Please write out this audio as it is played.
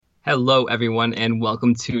Hello, everyone, and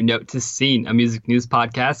welcome to Note to Scene, a music news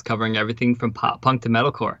podcast covering everything from pop punk to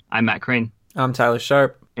metalcore. I'm Matt Crane. I'm Tyler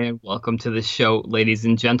Sharp. And welcome to the show, ladies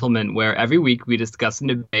and gentlemen, where every week we discuss and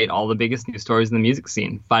debate all the biggest news stories in the music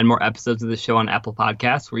scene. Find more episodes of the show on Apple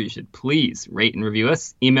Podcasts, where you should please rate and review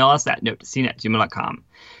us. Email us at notetoscene@gmail.com.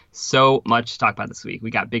 So much to talk about this week.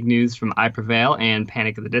 We got big news from I Prevail and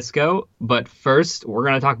Panic at the Disco. But first, we're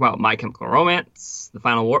going to talk about My Chemical Romance, the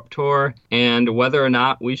final Warped Tour, and whether or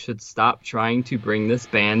not we should stop trying to bring this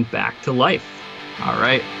band back to life. All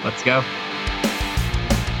right, let's go.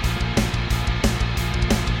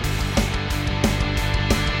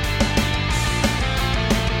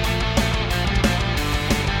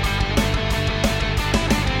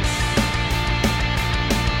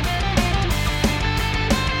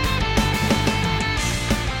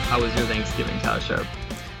 How was your Thanksgiving, Tyler Sharp?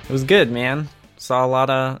 It was good, man. Saw a lot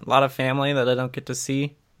of family that I don't get to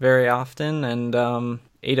see very often, and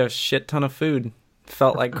ate a shit ton of food.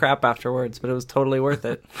 Felt like crap afterwards, but it was totally worth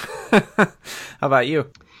it. How about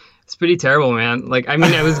you? It's pretty terrible, man.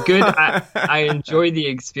 It was good. I enjoyed the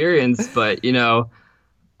experience, but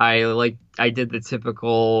I did the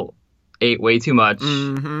typical ate way too much,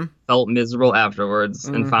 felt miserable afterwards,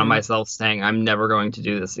 and found myself saying, I'm never going to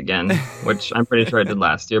do this again, which I'm pretty sure I did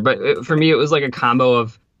last year. But for me, it was like a combo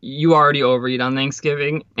of you already overeat on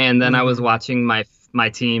Thanksgiving, and then I was watching my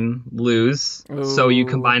team lose. Ooh. So you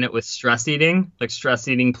combine it with stress eating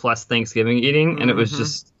plus Thanksgiving eating, and it was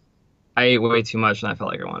just, I ate way too much, and I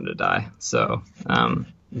felt like I wanted to die. So,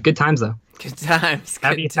 good times, though. Good times.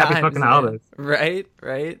 Happy fucking holidays. Right.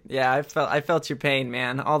 Yeah, I felt your pain,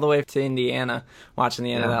 man. All the way to Indiana, watching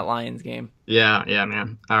the end of that Lions game. Yeah,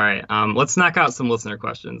 man. All right. Let's knock out some listener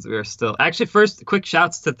questions. We are still first quick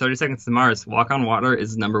shouts to 30 Seconds to Mars. Walk on Water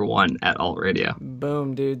is number 1 at Alt Radio.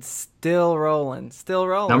 Boom, dude. Still rolling.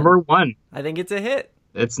 Number 1. I think it's a hit.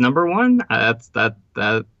 It's number 1.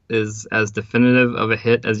 That is as definitive of a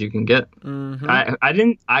hit as you can get. I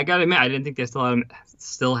gotta admit, I didn't think they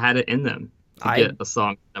still had it in them to get a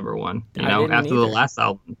song number 1. After the last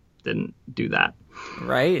album didn't do that.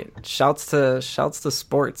 Right. Shouts to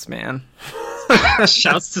sports, man.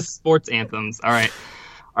 Shouts to sports anthems. All right.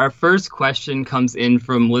 Our first question comes in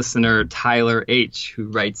from listener Tyler H, who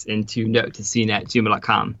writes into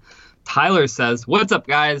notetoscene@gmail.com. Tyler says, "What's up,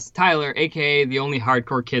 guys? Tyler, a.k.a. the only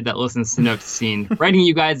hardcore kid that listens to Note to Scene, writing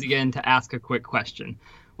you guys again to ask a quick question.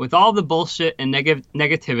 With all the bullshit and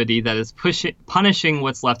negativity that is punishing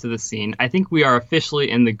what's left of the scene, I think we are officially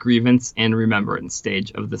in the grievance and remembrance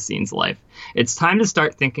stage of the scene's life. It's time to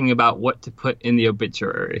start thinking about what to put in the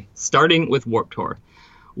obituary, starting with Warped Tour.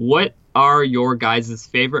 What are your guys'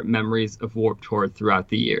 favorite memories of Warped Tour throughout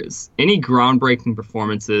the years? Any groundbreaking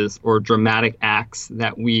performances or dramatic acts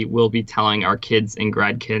that we will be telling our kids and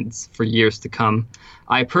grandkids for years to come?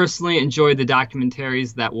 I personally enjoyed the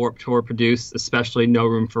documentaries that Warped Tour produced, especially No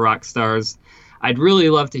Room for Rock Stars. I'd really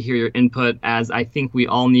love to hear your input, as I think we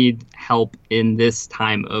all need help in this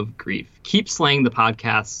time of grief. Keep slaying the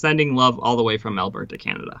podcast. Sending love all the way from Alberta,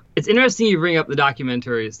 Canada." It's interesting you bring up the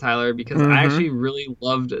documentaries, Tyler, because I actually really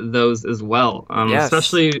loved those as well. Yes.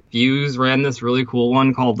 Especially Fuse ran this really cool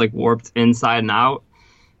one called Warped Inside and Out.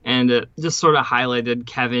 And it just sort of highlighted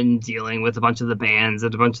Kevin dealing with a bunch of the bands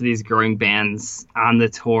and a bunch of these growing bands on the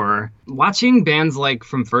tour. Watching bands like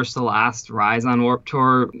From First to Last rise on Warped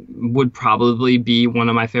Tour would probably be one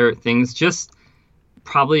of my favorite things. Just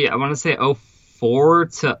probably, I want to say 04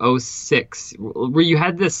 to 06, where you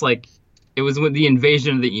had this, it was with the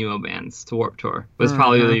invasion of the emo bands to Warped Tour was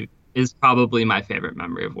probably my favorite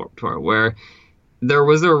memory of Warped Tour, where there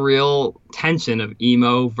was a real tension of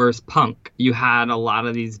emo versus punk. You had a lot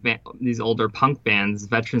of these older punk bands,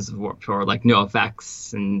 veterans of Warped Tour, like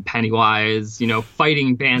NoFX and Pennywise,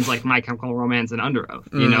 fighting bands like My Chemical Romance and Under Oath.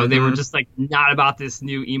 They were just not about this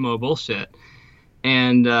new emo bullshit.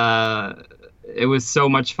 And it was so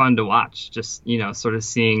much fun to watch, just, sort of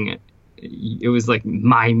seeing it was like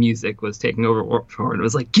my music was taking over Warped Tour, and it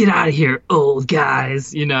was like, get out of here, old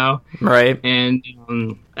guys, Right. And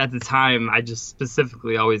at the time, I just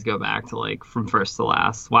specifically always go back to From First to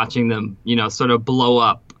Last, watching them, sort of blow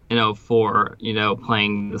up in 04,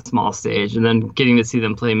 playing the small stage, and then getting to see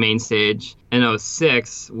them play main stage in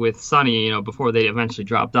 06 with Sunny, before they eventually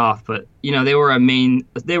dropped off. But, they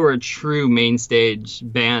were a true main stage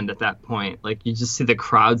band at that point. You just see the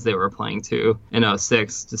crowds they were playing to in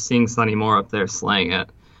 06, just seeing Sunny Moore up there slaying it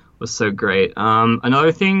was so great.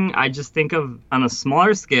 Another thing I just think of on a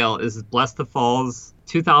smaller scale is Bless the Falls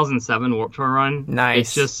 2007 Warped Tour run.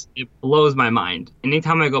 Nice. It blows my mind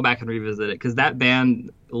anytime I go back and revisit it, because that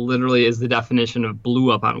band literally is the definition of blew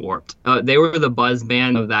up on Warped. They were the buzz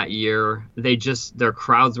band of that year. Their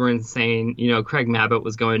crowds were insane. Craig Mabbitt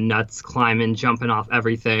was going nuts, climbing, jumping off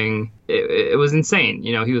everything. It was insane.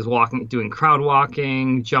 He was doing crowd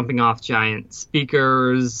walking, jumping off giant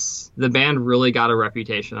speakers. The band really got a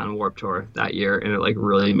reputation on Warped Tour that year, and it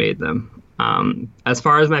really made them. As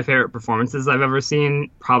far as my favorite performances I've ever seen,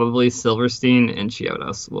 probably Silverstein and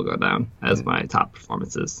Chiodos will go down as my top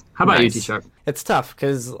performances. How about you, T-Sharp? It's tough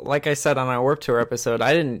because, like I said on our Warped Tour episode,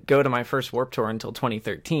 I didn't go to my first Warped Tour until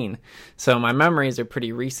 2013, so my memories are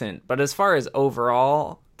pretty recent. But as far as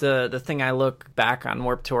overall, the thing I look back on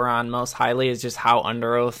Warped Tour on most highly is just how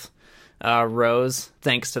Under Oath rose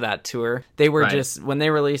thanks to that tour. They were just, when they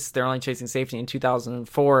released They're Only Chasing Safety in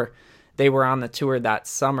 2004, they were on the tour that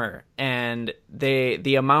summer, and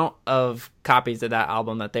the amount of copies of that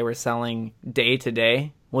album that they were selling day to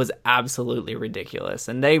day was absolutely ridiculous.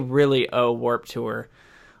 And they really owe Warped Tour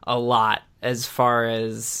a lot as far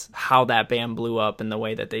as how that band blew up in the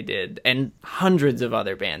way that they did, and hundreds of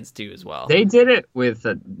other bands do as well. They did it with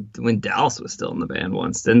when Dallas was still in the band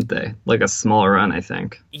once, didn't they? Like a smaller run, I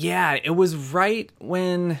think. Yeah, it was right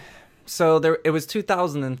when, it was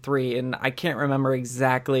 2003, and I can't remember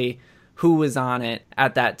exactly who was on it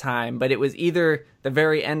at that time, but it was either the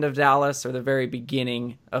very end of Dallas or the very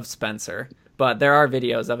beginning of Spencer. But there are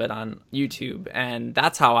videos of it on YouTube, and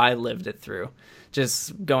that's how I lived it through.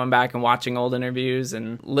 Just going back and watching old interviews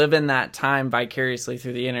and living that time vicariously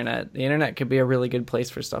through the internet. The internet could be a really good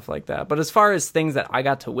place for stuff like that. But as far as things that I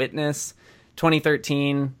got to witness,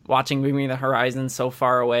 2013, watching Bring Me the Horizon so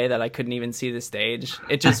far away that I couldn't even see the stage.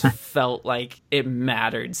 It just felt like it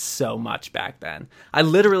mattered so much back then. I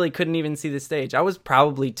literally couldn't even see the stage. I was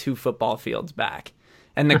probably 2 football fields back.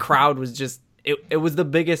 And the crowd was just, it was the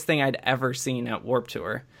biggest thing I'd ever seen at Warped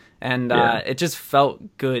Tour. And it just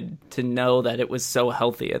felt good to know that it was so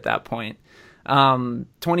healthy at that point.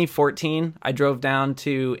 2014, I drove down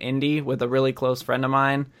to Indy with a really close friend of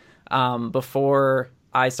mine. Before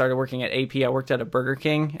I started working at AP, I worked at a Burger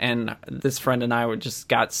King, and this friend and I just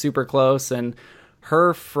got super close, and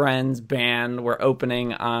her friend's band were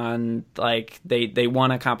opening on, they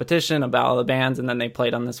won a competition about all the bands, and then they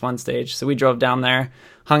played on this one stage. So we drove down there,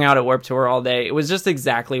 hung out at Warped Tour all day. It was just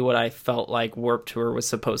exactly what I felt like Warped Tour was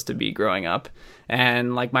supposed to be growing up.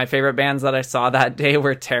 And my favorite bands that I saw that day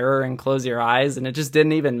were Terror and Close Your Eyes, and it just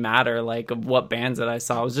didn't even matter of what bands that I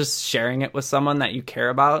saw. I was just sharing it with someone that you care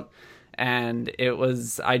about. And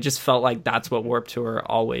I just felt like that's what Warped Tour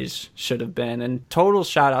always should have been. And total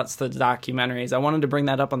shout outs to the documentaries. I wanted to bring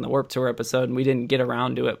that up on the Warped Tour episode, and we didn't get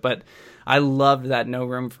around to it, but I loved that No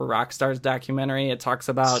Room for Rockstars documentary. It talks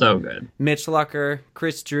about so good. Mitch Lucker,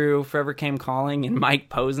 Chris Drew, Forever Came Calling, and Mike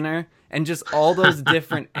Posner. And just all those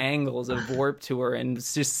different angles of Warped Tour, and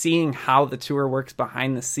just seeing how the tour works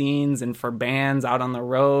behind the scenes and for bands out on the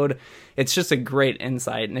road. It's just a great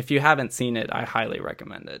insight. And if you haven't seen it, I highly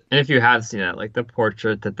recommend it. And if you have seen it, the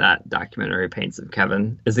portrait that documentary paints of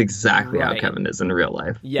Kevin is exactly how Kevin is in real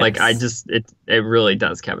life. Yes. It really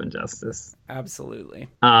does Kevin justice. Absolutely.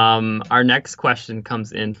 Our next question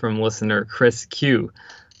comes in from listener Chris Q.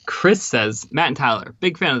 Chris says, Matt and Tyler,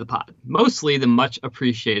 big fan of the pod. Mostly the much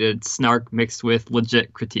appreciated snark mixed with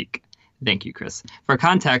legit critique. Thank you, Chris. For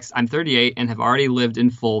context, I'm 38 and have already lived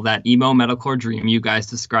in full that emo metalcore dream you guys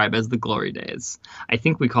describe as the glory days. I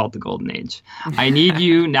think we call it the golden age. I need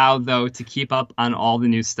you now, though, to keep up on all the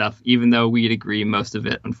new stuff, even though we'd agree most of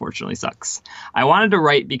it unfortunately sucks. I wanted to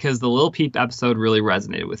write because the Lil Peep episode really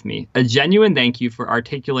resonated with me. A genuine thank you for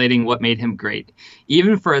articulating what made him great.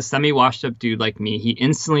 Even for a semi-washed up dude like me, he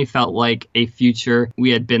instantly felt like a future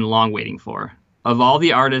we had been long waiting for. Of all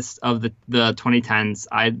the artists of the 2010s,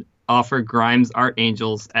 I'd offer Grimes' Art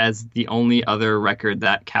Angels as the only other record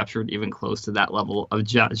that captured even close to that level of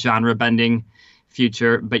genre-bending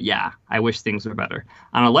future. But yeah, I wish things were better.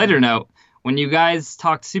 On a lighter note, when you guys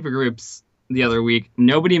talked supergroups the other week,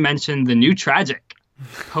 nobody mentioned the new Tragic.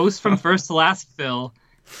 Post from First to Last Phil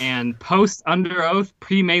and post Under Oath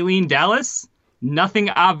pre-Maylene Dallas. Nothing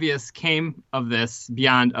obvious came of this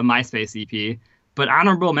beyond a MySpace EP. But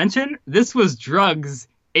honorable mention, this was Drugs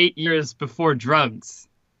 8 years before Drugs.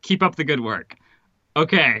 Keep up the good work.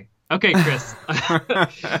 Okay, Chris.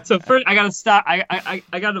 So first, I gotta stop.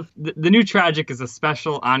 The new Tragic is a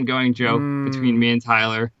special ongoing joke between me and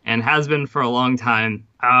Tyler, and has been for a long time.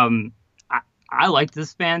 I like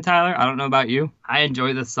this band, Tyler. I don't know about you. I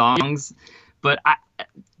enjoy the songs, but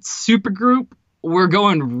Supergroup, we're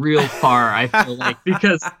going real far. I feel like,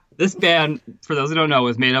 because this band, for those who don't know,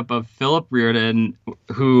 was made up of Philip Reardon,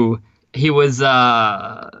 who he wasn't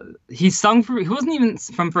even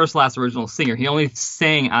from First Last original singer. He only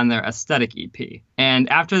sang on their Aesthetic EP. And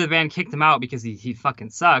after the band kicked him out because he fucking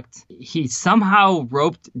sucked, he somehow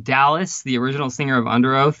roped Dallas, the original singer of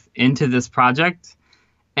Underoath, into this project.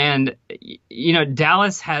 And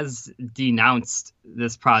Dallas has denounced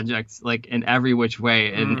this project like in every which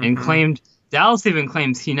way, and claimed, Dallas even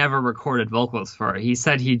claims he never recorded vocals for it. He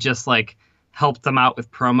said he just like helped them out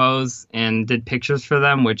with promos and did pictures for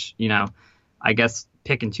them, which, I guess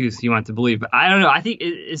pick and choose who you want to believe. But I don't know. I think,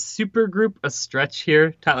 is supergroup a stretch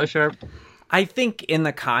here, Tyler Sharp? I think in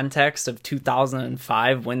the context of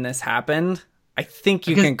 2005 when this happened, I think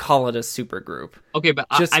you can call it a supergroup. Okay, but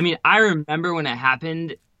I remember when it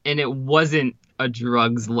happened, and it wasn't a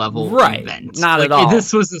drugs level event. Not at all.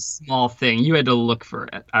 This was a small thing. You had to look for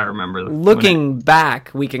it. I remember. Looking back,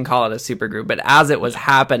 we can call it a supergroup, but as it was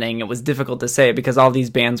happening, it was difficult to say because all these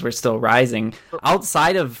bands were still rising.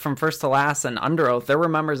 Outside of From First to Last and Underoath, there were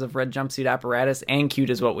members of Red Jumpsuit Apparatus and Cute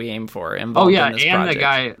Is What We Aim For involved in this project.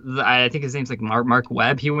 The guy, I think his name's like Mark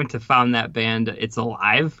Webb. He went to found that band It's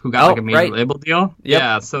Alive, who got like a major label deal. Yep.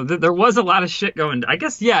 Yeah, so there was a lot of shit going. I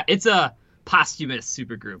guess, it's a posthumous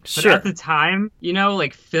supergroup. But at the time,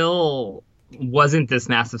 Phil wasn't this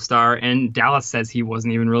massive star, and Dallas says he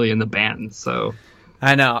wasn't even really in the band. So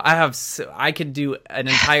I know I could do an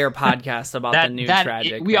entire podcast about the New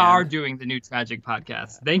Tragic. We are doing the New Tragic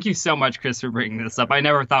podcast. Thank you so much, Chris, for bringing this up. I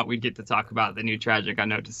never thought we'd get to talk about the New Tragic on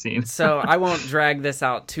Note to Scene. So I won't drag this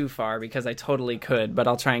out too far because I totally could, but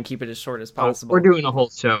I'll try and keep it as short as possible. We're doing a whole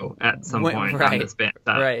show at some point on this band.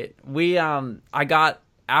 Right.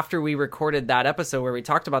 After we recorded that episode where we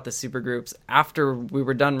talked about the supergroups, after we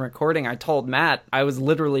were done recording, I told Matt I was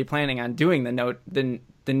literally planning on doing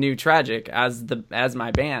the New Tragic as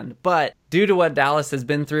my band. But due to what Dallas has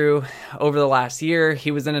been through over the last year,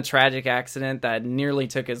 he was in a tragic accident that nearly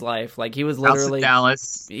took his life. Like, he was literally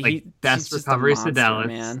Dallas. Best recoveries to Dallas,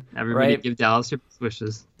 man. Everybody give Dallas your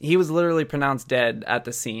wishes. He was literally pronounced dead at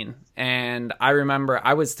the scene. And I remember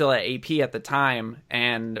I was still at AP at the time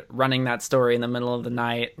and running that story in the middle of the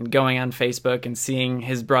night and going on Facebook and seeing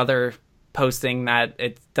his brother posting that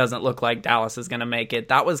it doesn't look like Dallas is going to make it.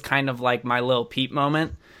 That was kind of like my Lil Peep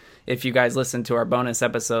moment, if you guys listened to our bonus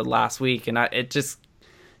episode last week. And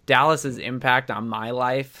Dallas's impact on my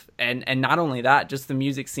life, and not only that, just the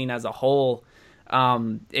music scene as a whole,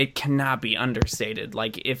 it cannot be understated.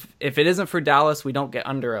 Like, if it isn't for Dallas, we don't get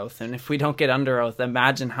Underoath. And if we don't get Underoath,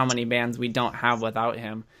 imagine how many bands we don't have without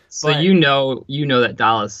him. So you know that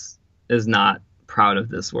Dallas is not proud of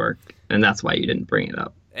this work, and that's why you didn't bring it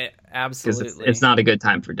up. Absolutely, it's not a good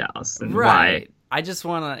time for Dallas. And right. Why? I just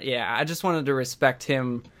wanted to respect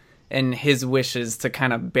him and his wishes to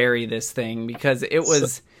kind of bury this thing, because it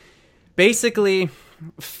was basically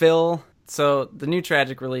Phil. So the New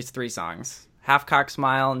Tragic released 3 songs: Half Cock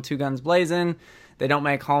Smile and Two Guns Blazing. They Don't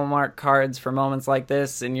Make Hallmark Cards for Moments Like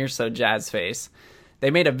This, and You're So Jazz Face. They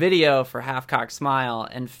made a video for Half Cock Smile,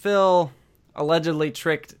 and Phil allegedly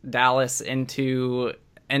tricked Dallas into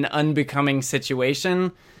an unbecoming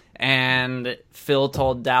situation, and Phil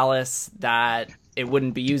told Dallas that it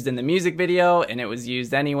wouldn't be used in the music video, and it was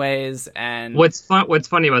used anyways. And what's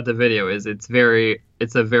funny about the video is it's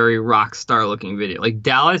a very rock star looking video. Like,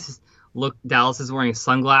 Dallas is wearing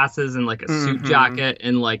sunglasses and like a suit jacket,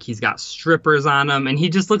 and like he's got strippers on him, and he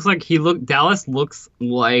just looks like Dallas looks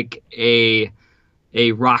like a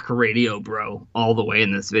rock radio bro all the way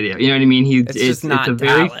in this video. You know what I mean? It's a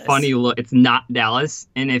very funny look. It's not Dallas.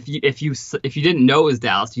 And if you didn't know it was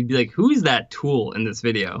Dallas, you'd be like, who's that tool in this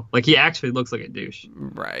video? Like, he actually looks like a douche.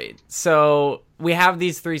 Right. So we have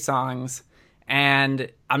these 3 songs, and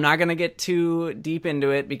I'm not going to get too deep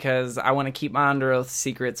into it because I want to keep my Underoath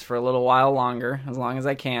secrets for a little while longer, as long as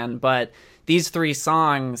I can. But these 3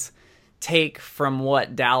 songs take from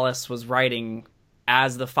what Dallas was writing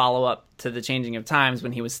as the follow-up to The Changing of Times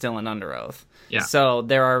when he was still in Underoath. Yeah. So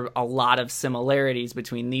there are a lot of similarities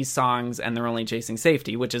between these songs and They're Only Chasing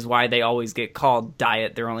Safety, which is why they always get called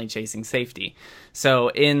Diet, They're Only Chasing Safety. So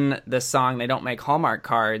in the song They Don't Make Hallmark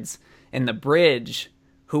Cards, in the bridge,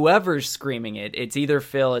 whoever's screaming it, it's either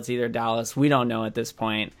Phil, it's either Dallas, we don't know at this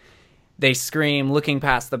point. They scream, looking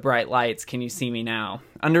past the bright lights, can you see me now?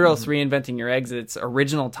 Underoath's Reinventing Your Exit's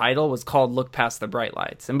original title was called Look Past the Bright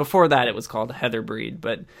Lights. And before that, it was called Heather Breed.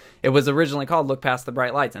 But it was originally called Look Past the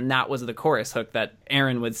Bright Lights. And that was the chorus hook that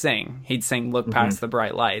Aaron would sing. He'd sing Look Past the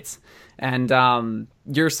Bright Lights. And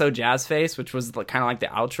You're So Jazz Face, which was kind of like the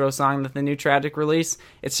outro song that the New Tragic released.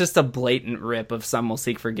 It's just a blatant rip of Some Will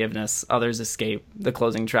Seek Forgiveness, Others Escape, the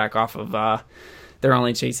closing track off of They're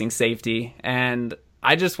Only Chasing Safety. And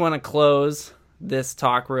I just want to close this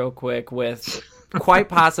talk real quick with quite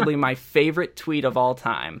possibly my favorite tweet of all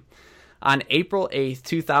time. On April 8th,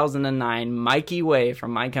 2009, Mikey Way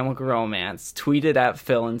from My Chemical Romance tweeted at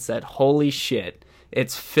Phil and said, "Holy shit,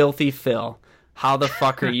 it's Filthy Phil. How the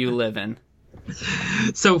fuck are you living?"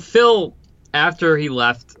 So Phil, after he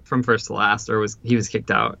left from First to Last, or he was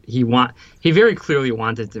kicked out, he very clearly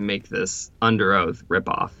wanted to make this Under Oath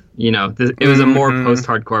ripoff. It was a more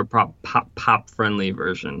post-hardcore pop friendly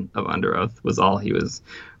version of Under Oath was all he was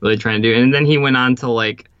really trying to do. And then he went on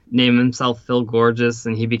to name himself Phil Gorgeous,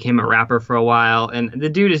 and he became a rapper for a while. And the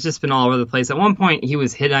dude has just been all over the place. At one point, he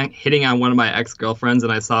was hitting on one of my ex-girlfriends,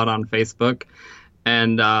 and I saw it on Facebook.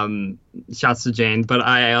 And shouts to Jane, but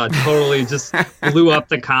I totally just blew up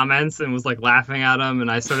the comments and was laughing at him,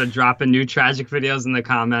 and I started dropping new tragic videos in the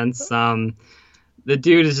comments. The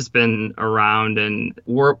dude has just been around, and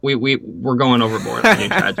we're going overboard on new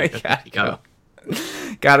tragic.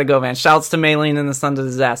 Gotta go, man. Shouts to Maylene and the Sons of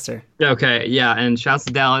Disaster. Okay, yeah, and shouts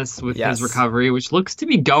to Dallas with his recovery, which looks to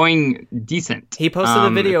be going decent. He posted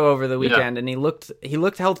a video over the weekend, and he looked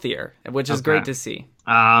healthier, which is great to see.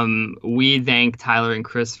 We thank Tyler and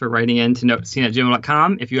Chris for writing in to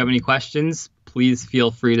noteseen@gmail.com. If you have any questions, please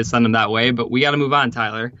feel free to send them that way. But we got to move on,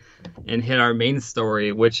 Tyler, and hit our main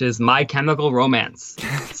story, which is My Chemical Romance.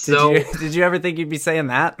 Did you ever think you'd be saying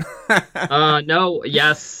that? No.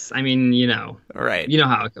 Yes. I mean, right. You know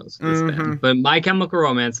how it goes with this band. But My Chemical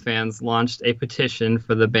Romance fans launched a petition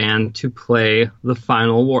for the band to play the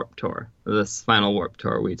final Warped Tour. This final Warped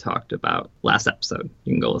Tour we talked about last episode.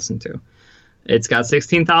 You can go listen to. It's got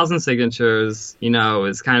 16,000 signatures.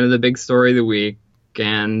 It's kind of the big story of the week.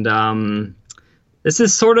 And this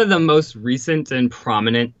is sort of the most recent and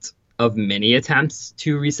prominent of many attempts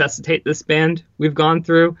to resuscitate this band we've gone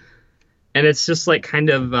through. And it's just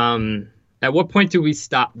at what point do we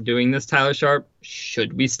stop doing this, Tyler Sharp?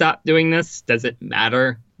 Should we stop doing this? Does it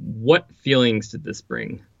matter? What feelings did this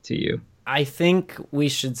bring to you? I think we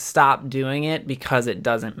should stop doing it because it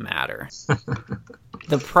doesn't matter.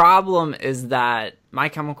 The problem is that My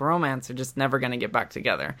Chemical Romance are just never going to get back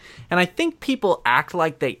together. And I think people act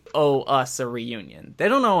like they owe us a reunion. They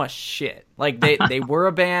don't owe us shit. They were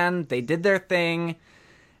a band, they did their thing,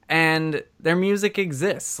 and their music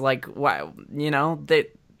exists.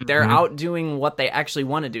 They're out doing what they actually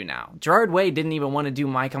want to do now. Gerard Way didn't even want to do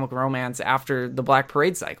My Chemical Romance after the Black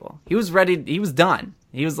Parade cycle. He was ready. He was done.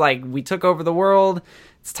 He was like, we took over the world.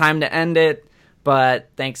 It's time to end it. But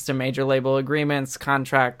thanks to major label agreements,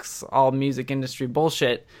 contracts, all music industry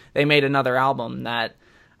bullshit, they made another album that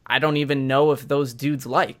I don't even know if those dudes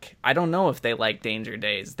like. I don't know if they like Danger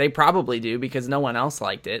Days. They probably do because no one else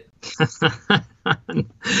liked it.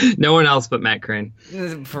 No one else but Matt Crane.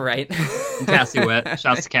 Right. Cassie Witt.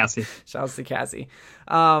 Shouts to Cassie. Shouts to Cassie.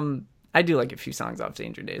 I do like a few songs off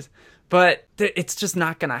Danger Days. But it's just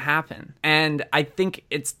not going to happen. And I think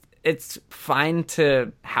it's fine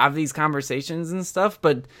to have these conversations and stuff,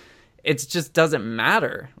 but it just doesn't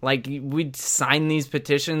matter. We sign these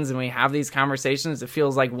petitions and we have these conversations. It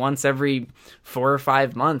feels like once every 4 or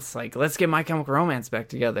 5 months. Let's get My Chemical Romance back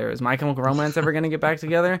together. Is My Chemical Romance ever going to get back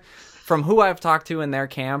together? From who I've talked to in their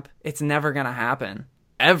camp, it's never going to happen.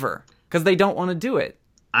 Ever. Because they don't want to do it.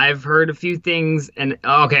 I've heard a few things, and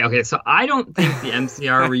okay. So I don't think the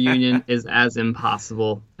MCR reunion is as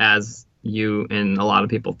impossible as you and a lot of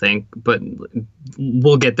people think, but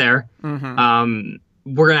we'll get there.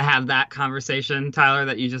 We're going to have that conversation, Tyler,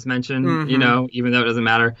 that you just mentioned, even though it doesn't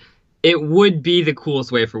matter. It would be the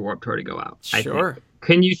coolest way for Warped Tour to go out. Sure.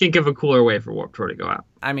 Can you think of a cooler way for Warped Tour to go out?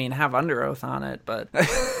 I mean, have Under Oath on it, but...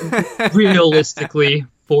 Realistically,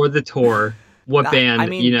 for the tour, what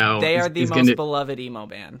band, they are the most beloved emo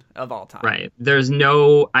band of all time. Right. There's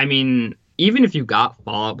even if you got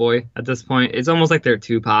Fall Out Boy at this point, it's almost like they're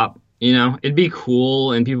too pop. It'd be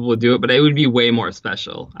cool and people would do it, but it would be way more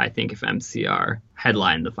special, I think, if MCR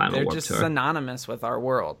headlined the final Warped Tour. They're just synonymous with our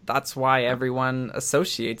world. That's why everyone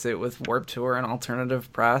associates it with Warped Tour and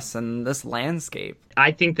alternative press and this landscape.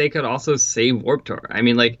 I think they could also save Warped Tour. I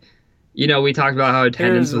mean, we talked about how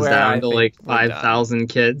attendance was down to 5,000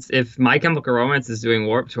 kids. If My Chemical Romance is doing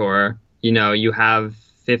Warped Tour, you have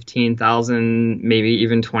 15,000, maybe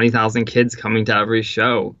even 20,000 kids coming to every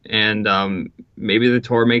show. And maybe the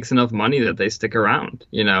tour makes enough money that they stick around,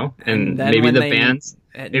 and maybe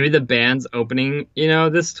the bands opening,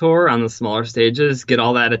 this tour on the smaller stages get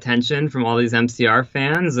all that attention from all these MCR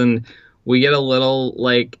fans. And we get a little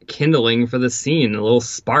kindling for the scene, a little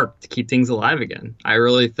spark to keep things alive again. I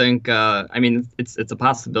really think, it's a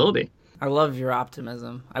possibility. I love your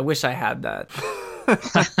optimism. I wish I had that.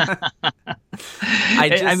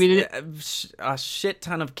 A shit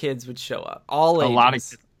ton of kids would show up. All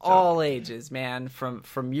ages. all ages, man,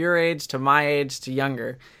 from your age to my age to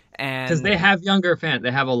younger. And because they have younger fans.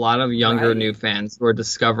 They have a lot of younger Right. new fans who are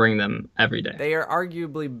discovering them every day. they are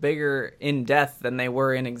arguably bigger in death than they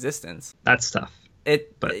were in existence. That's tough.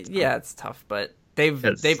 Yeah, it's tough, but they've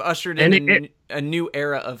ushered and in a new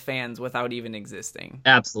era of fans without even existing.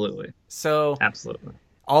 Absolutely. So Absolutely.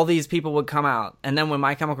 all these people would come out, and then when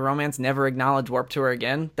My Chemical Romance never acknowledged Warped Tour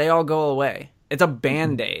again, they all go away. It's a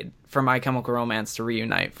band-aid for My Chemical Romance to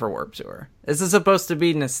reunite for Warped Tour. This is supposed to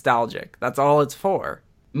be nostalgic. That's all it's for.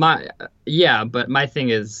 But my thing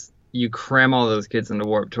is, you cram all those kids into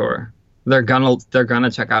Warped Tour, they're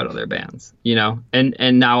gonna check out other bands,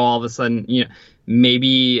 and now all of a sudden,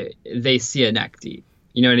 maybe they see a Neck Deep,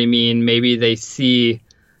 you know what I mean? Maybe they see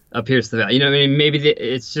a Pierce the Veil, you know what I mean? Maybe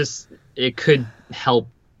it could help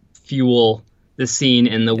fuel the scene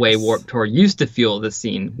in the way Warped Tour used to fuel the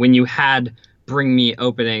scene when you had Bring Me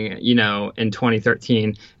opening, in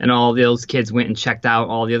 2013, and all those kids went and checked out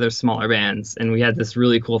all the other smaller bands, and we had this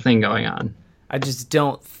really cool thing going on. I just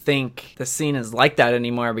don't think the scene is like that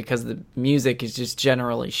anymore because the music is just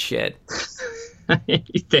generally shit. You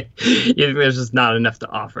think there's just not enough to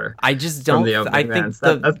offer? I just don't. I think bands.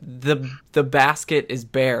 the basket is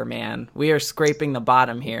bare, man. We are scraping the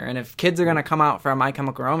bottom here, and if kids are gonna come out for a My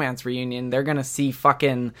Chemical Romance reunion, they're gonna see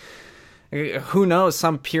fucking who knows,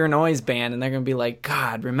 some Pure Noise band, and they're gonna be like,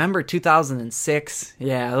 God, remember 2006?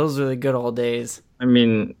 Yeah, those were the good old days. I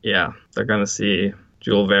mean, yeah, they're gonna see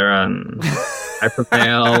Jewel Vera and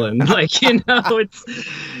Hyperveil, and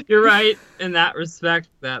you're right in that respect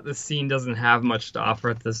that the scene doesn't have much to offer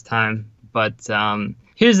at this time. But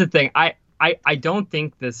here's the thing, I don't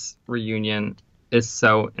think this reunion is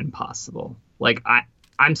so impossible. Like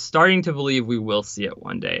I'm starting to believe we will see it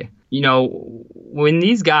one day. When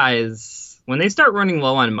these guys, when they start running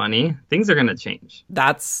low on money, things are going to change.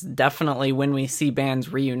 That's definitely when we see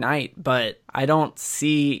bands reunite, but I don't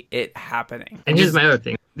see it happening. And here's my other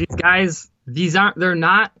thing. These guys,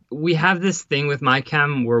 we have this thing with My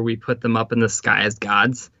Chem where we put them up in the sky as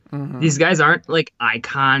gods. Mm-hmm. These guys aren't like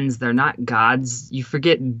icons. They're not gods. You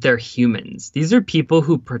forget they're humans. These are people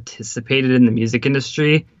who participated in the music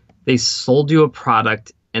industry. They sold you a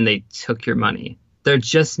product and they took your money. They're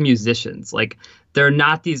just musicians. Like, they're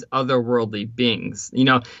not these otherworldly beings.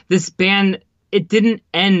 This band, it didn't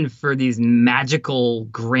end for these magical,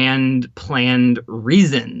 grand, planned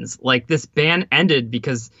reasons. Like, this band ended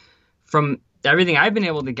because from everything I've been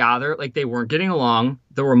able to gather, like, they weren't getting along.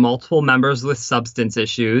 There were multiple members with substance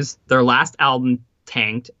issues. Their last album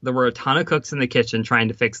tanked. There were a ton of cooks in the kitchen trying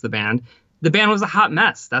to fix the band. The band was a hot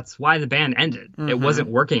mess. That's why the band ended. Mm-hmm. It wasn't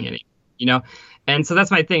working anymore, And so that's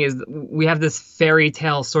my thing, is we have this fairy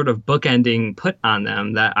tale sort of bookending put on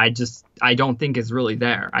them that I don't think is really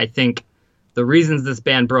there. I think the reasons this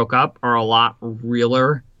band broke up are a lot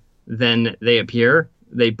realer than they appear.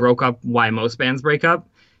 They broke up why most bands break up.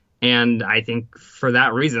 And I think for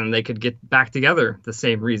that reason, they could get back together, the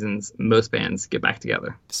same reasons most bands get back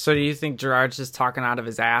together. So do you think Gerard's just talking out of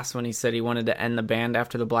his ass when he said he wanted to end the band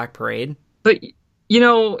after the Black Parade? But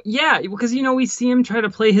yeah, because, we see him try to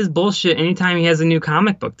play his bullshit anytime he has a new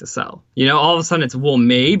comic book to sell. All of a sudden it's, well,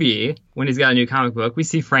 maybe when he's got a new comic book. We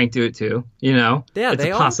see Frank do it too, Yeah, it's they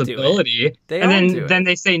a all possibility. Do it. And then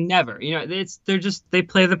they say never. They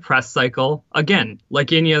play the press cycle again,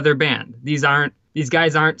 like any other band. These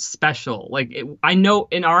guys aren't special. Like, I know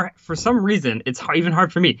for some reason, it's even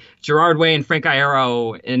hard for me. Gerard Way and Frank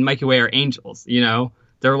Iero and Mikey Way are angels,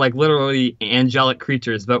 They're like literally angelic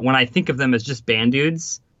creatures, but when I think of them as just band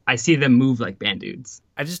dudes, I see them move like band dudes.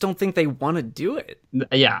 I just don't think they want to do it.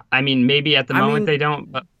 Yeah, I mean, maybe at the moment they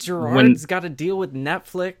don't. But Gerard's got to deal with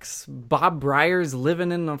Netflix. Bob Breyer's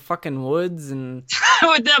living in the fucking woods, and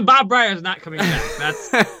Bob Breyer's not coming back.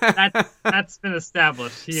 That's been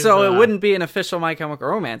established. So it wouldn't be an official My Chemical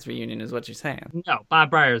Romance reunion, is what you're saying? No,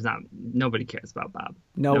 Bob Breyer's not. Nobody cares about Bob.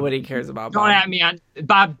 Nobody cares about Bob. Don't at me on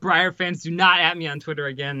Bob Breyer fans. Do not at me on Twitter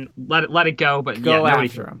again. Let it go. But go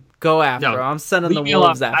after him. Go after him. I'm sending the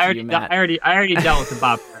wolves after you, Matt. I already dealt with the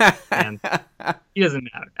Bob Breyer fan. He doesn't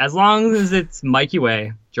matter. As long as it's Mikey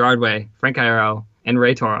Way, Gerard Way, Frank Iero, and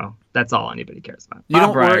Ray Toro, that's all anybody cares about. You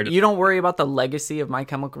don't worry about the legacy of My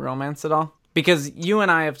Chemical Romance at all? Because you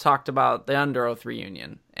and I have talked about the Under Oath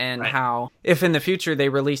reunion and how if in the future they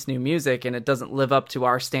release new music and it doesn't live up to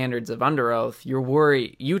our standards of Under Oath, you're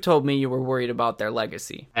worried. You told me you were worried about their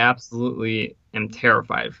legacy. I absolutely am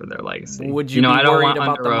terrified for their legacy. Would you be worried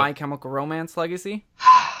about the My Chemical Romance legacy?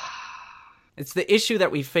 It's the issue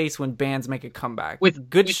that we face when bands make a comeback. With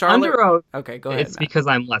Good Charlotte. Under Oath, okay, go ahead. it's Matt. because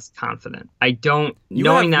I'm less confident. I don't You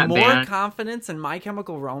knowing have that more band confidence in My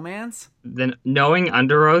Chemical Romance? than knowing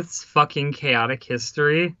Under Oath's fucking chaotic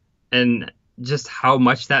history and just how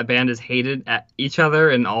much that band has hated at each other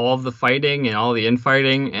and all of the fighting and all the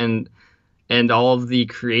infighting and all of the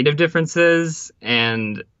creative differences.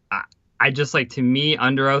 And I just like, to me,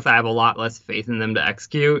 Under Oath, I have a lot less faith in them to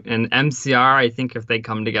execute. And MCR, I think if they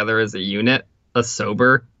come together as a unit, a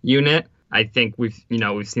sober unit, I think we've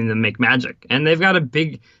seen them make magic. And they've got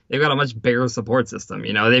a much bigger support system.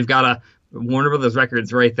 They've got a Warner Brothers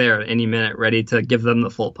Records right there at any minute, ready to give them the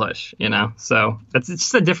full push. So it's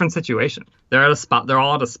just a different situation. They're all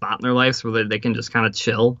at a spot in their lives where they can just kind of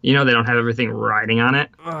chill. They don't have everything riding on it.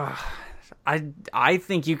 I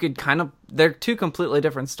think you could they're two completely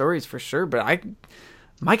different stories for sure, but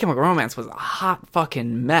My Chemical Romance was a hot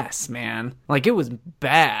fucking mess, man. Like, it was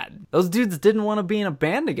bad. Those dudes didn't want to be in a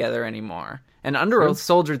band together anymore. And Under Oath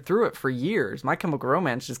soldiered through it for years. My Chemical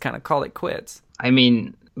Romance just kind of called it quits. I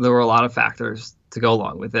mean, there were a lot of factors to go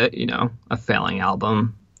along with it, a failing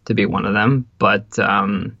album to be one of them. But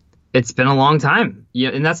it's been a long time. Yeah,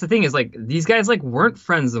 and that's the thing is, like, these guys, like, weren't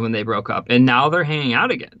friends when they broke up, and now they're hanging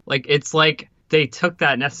out again. Like, it's like they took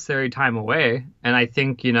that necessary time away, and I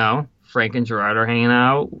think, Frank and Gerard are hanging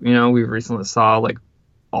out. We recently saw, like,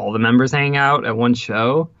 all the members hanging out at one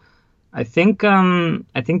show. I think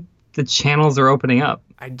the channels are opening up.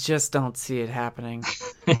 I just don't see it happening.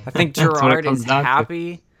 I think Gerard is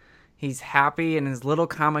happy. He's happy in his little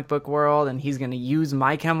comic book world, and he's going to use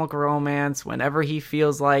My Chemical Romance whenever he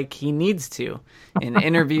feels like he needs to in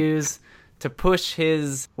interviews to push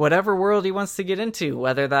his whatever world he wants to get into,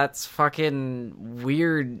 whether that's fucking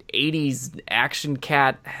weird 80s action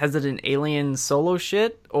cat hesitant alien solo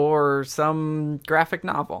shit or some graphic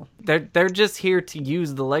novel. They're just here to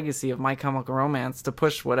use the legacy of My Chemical Romance to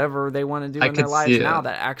push whatever they want to do in their lives now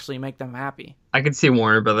that actually make them happy. I could see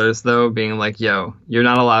Warner Brothers, though, being like, yo, you're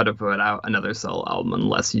not allowed to put out another solo album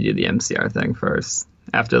unless you do the MCR thing first,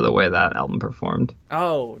 after the way that album performed.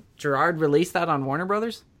 Oh, Gerard released that on Warner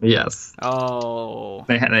Brothers? Yes. Oh.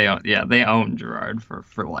 They own Gerard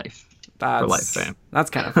for life. For life fame. That's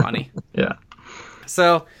kind of funny. Yeah.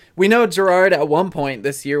 So, we know Gerard at one point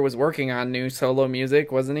this year was working on new solo music,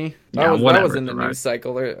 wasn't he? That was in the news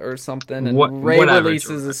cycle or something. And Ray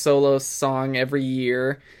releases a solo song every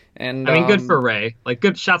year. And I mean, good for Ray. Like,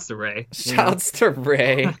 good shouts to Ray. Shouts to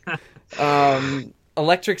Ray.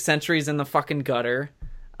 Electric Century's in the fucking gutter.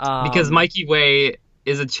 Because Mikey Way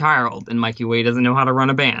is a child, and Mikey Way doesn't know how to run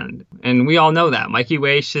a band. And we all know that. Mikey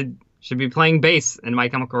Way should be playing bass in My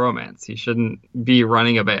Chemical Romance. He shouldn't be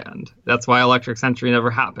running a band. That's why Electric Century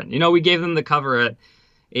never happened. We gave them the cover at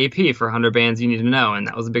AP for 100 Bands You Need to Know, and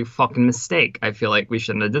that was a big fucking mistake. I feel like we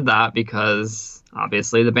shouldn't have did that because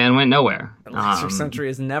obviously the band went nowhere. Electric Century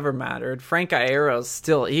has never mattered. Frank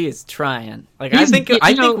Iero he is trying. Like, I think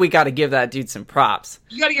we got to give that dude some props.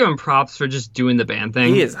 You got to give him props for just doing the band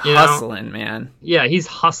thing. He is hustling, man. Yeah, he's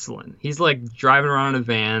hustling. He's like driving around in a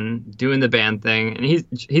van, doing the band thing, and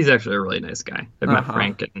he's actually a really nice guy. I've met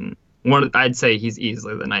Frank, and I'd say he's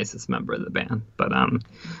easily the nicest member of the band. But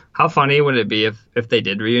how funny would it be if they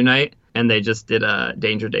did reunite and they just did a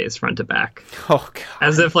Danger Days front to back? Oh god!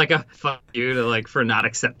 As if like a fuck you to for not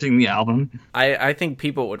accepting the album. I think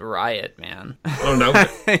people would riot, man. I don't know.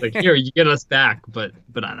 Like, here, you get us back, but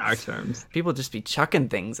on our terms. People just be chucking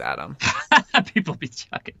things at them. People be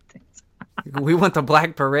chucking things. We want the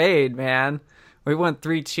Black Parade, man. We want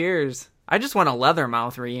 3 Cheers. I just want a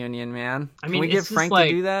Leathermouth reunion, man. Can we get Frank to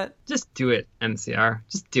do that? Just do it, MCR.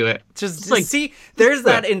 Just do it. Just see, there's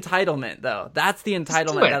that entitlement, though. That's the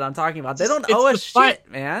entitlement that I'm talking about. They don't owe us shit,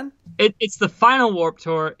 man. It's the final Warped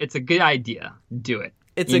Tour. It's a good idea. Do it.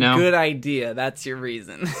 It's a good idea. That's your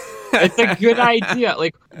reason. It's a good idea.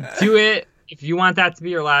 Like, do it. If you want that to be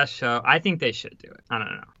your last show, I think they should do it. I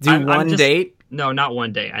don't know. Do one date? No, not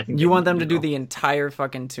one day. I think you want them to do the entire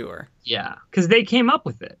fucking tour. Yeah, because they came up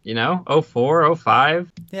with it, 04,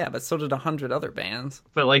 05. Yeah, but so did 100 other bands.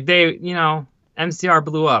 But like MCR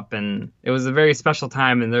blew up, and it was a very special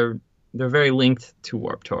time, and they're very linked to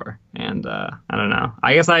Warped Tour. And I don't know.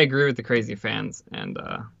 I guess I agree with the crazy fans. And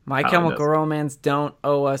My Chemical Romance don't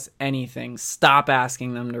owe us anything. Stop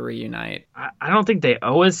asking them to reunite. I don't think they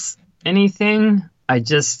owe us anything. I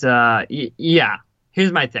just yeah.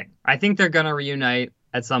 Here's my thing. I think they're going to reunite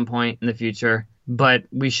at some point in the future, but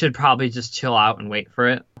we should probably just chill out and wait for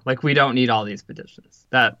it. Like, we don't need all these petitions.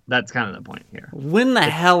 That's kind of the point here. When the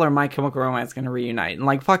hell are My Chemical Romance going to reunite? In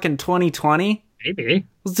like fucking 2020? Maybe.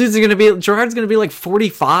 Those dudes are Gerard's going to be like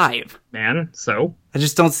 45. Man, so? I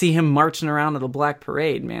just don't see him marching around at a Black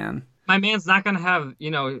Parade, man. my man's not gonna have,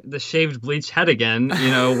 the shaved bleached head again,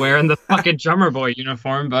 wearing the fucking drummer boy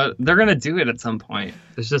uniform, but they're gonna do it at some point.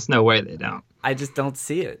 There's just no way they don't. I just don't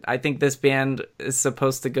see it. I think this band is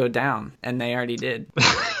supposed to go down, and they already did.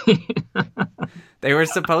 They were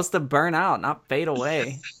supposed to burn out, not fade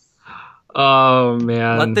away. Oh,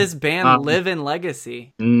 man. Let this band live in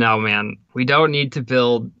legacy. No, man. We don't need to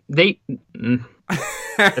build... It's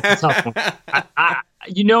a tough one.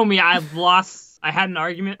 You know me, I've lost... I had an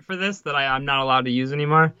argument for this that I'm not allowed to use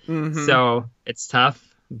anymore. Mm-hmm. So it's tough.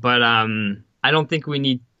 But I don't think we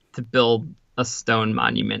need to build a stone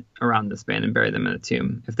monument around this band and bury them in a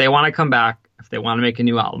tomb. If they want to come back, if they want to make a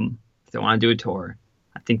new album, if they want to do a tour,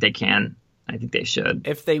 I think they can. I think they should.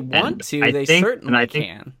 If they want to, they certainly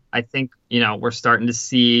can. I think, we're starting to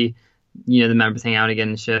see, the members hang out again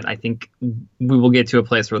and shit. I think we will get to a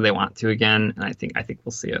place where they want to again, and I think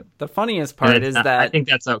we'll see it. The funniest part is that I think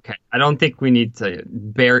that's okay. I don't think we need to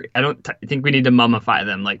I think we need to mummify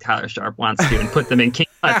them like Tyler Sharp wants to and put them in King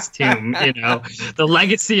Tut's tomb, the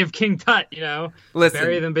legacy of King Tut, Listen,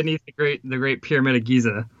 bury them beneath the great Pyramid of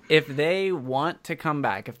Giza. If they want to come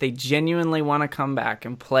back, if they genuinely want to come back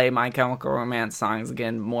and play My Chemical Romance songs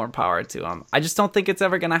again, more power to them. I just don't think it's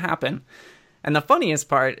ever going to happen. And the funniest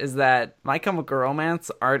part is that My Chemical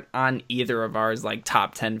Romance aren't on either of ours like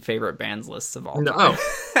top 10 favorite bands lists of all time. No.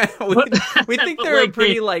 we think they're a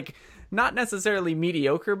pretty not necessarily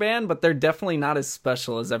mediocre band, but they're definitely not as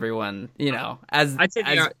special as everyone, I'd say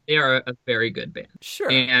they are a very good band.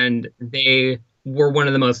 Sure. And they were one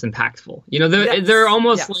of the most impactful. They're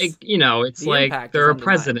almost like, it's like they're a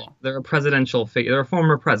president. They're a presidential figure. They're a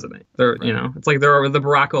former president. They're, it's like they're the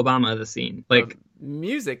Barack Obama of the scene. Like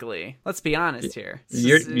musically, let's be honest here.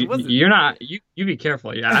 You're not. You be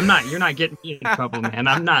careful. Yeah, I'm not. You're not getting me in trouble, man.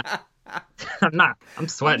 I'm not. I'm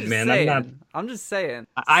sweating, man. I'm just saying.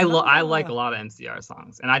 I like a lot of MCR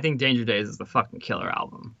songs, and I think Danger Days is the fucking killer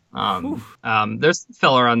album. There's some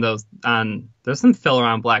filler on those. There's some filler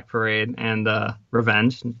on Black Parade and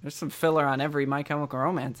Revenge. There's some filler on every My Chemical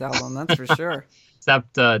Romance album, that's for sure.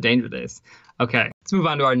 Except Danger Days. Okay, let's move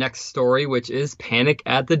on to our next story, which is Panic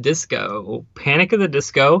at the Disco. Panic at the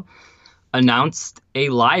Disco announced a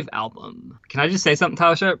live album. Can I just say something,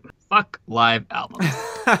 Tyler Sharp? Fuck live albums.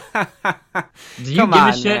 Do you give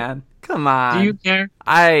a shit? Man. Come on. Do you care?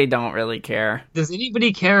 I don't really care. Does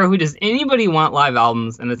anybody care? Does anybody want live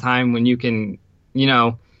albums in a time when you can,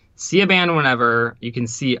 see a band whenever? You can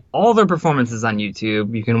see all their performances on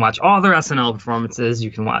YouTube. You can watch all their SNL performances.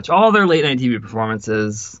 You can watch all their late night TV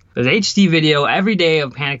performances. There's HD video every day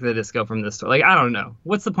of Panic at the Disco from this store. Like, I don't know.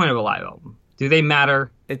 What's the point of a live album? Do they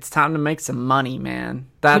matter? It's time to make some money, man.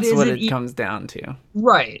 That's what it comes down to.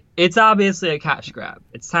 Right. It's obviously a cash grab.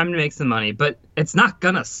 It's time to make some money, but it's not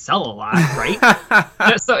gonna sell a lot, right?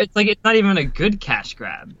 So it's like it's not even a good cash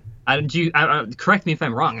grab. Correct me if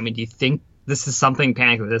I'm wrong. I mean, do you think this is something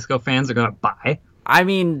Panic at the Disco fans are gonna buy? I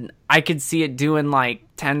mean, I could see it doing like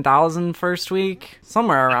 10,000 first week,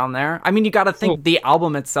 somewhere around there. I mean, you got to think the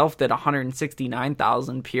album itself did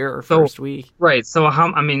 169,000 pure first week. Right. So how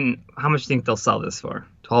much do you think they'll sell this for?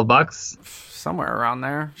 $12? Somewhere around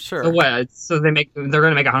there, sure. So what? So they're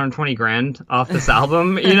gonna make 120 grand off this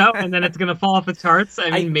album, and then it's gonna fall off the charts.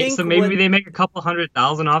 Maybe they make a couple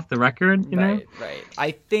 100,000 off the record, Right.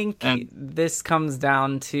 I think this comes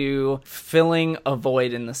down to filling a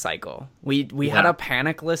void in the cycle. We had a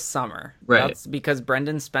Panic-less summer. Right. That's because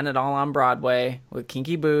Brendan spent it all on Broadway with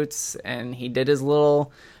Kinky Boots, and he did his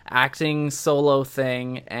little acting solo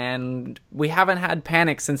thing, and we haven't had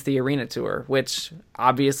Panic since the arena tour, which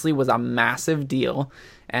obviously was a massive deal,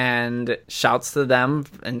 and shouts to them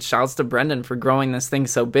and shouts to Brendan for growing this thing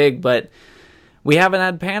so big, but we haven't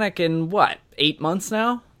had Panic in 8 months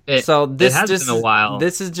now? It has been a while.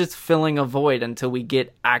 This is just filling a void until we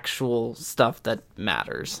get actual stuff that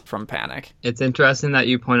matters from Panic. It's interesting that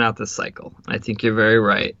you point out this cycle. I think you're very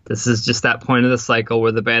right. This is just that point of the cycle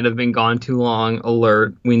where the band have been gone too long.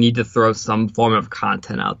 Alert. We need to throw some form of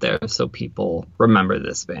content out there so people remember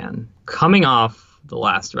this band. Coming off the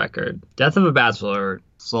last record, Death of a Bachelor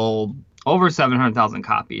sold over 700,000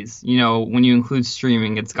 copies. When you include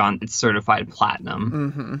streaming, it's certified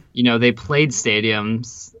platinum. Mm-hmm. They played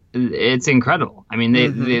stadiums. It's incredible. I mean,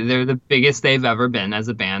 they're the biggest they've ever been as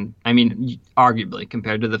a band. I mean, arguably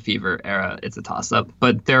compared to the Fever era, it's a toss up.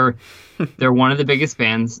 But they're one of the biggest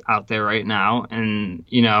bands out there right now, and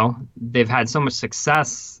they've had so much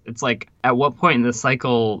success. It's like, at what point in the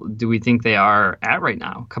cycle do we think they are at right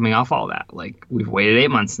now? Coming off all that, like, we've waited 8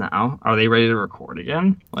 months now. Are they ready to record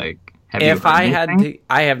again? Like, I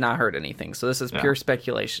have not heard anything, so this is pure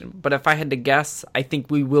speculation. But if I had to guess, I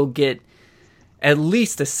think we will get at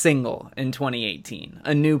least a single in 2018,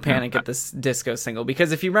 a new Panic at the Disco single.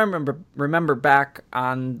 Because if you remember back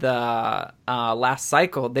on the last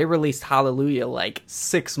cycle, they released Hallelujah like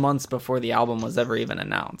 6 months before the album was ever even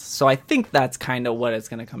announced. So I think that's kind of what it's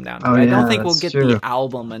going to come down to. I don't think we'll get the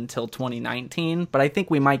album until 2019, but I think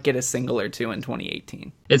we might get a single or two in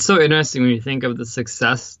 2018. It's so interesting when you think of the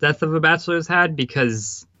success Death of a Bachelor's had,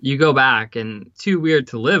 because you go back and Too Weird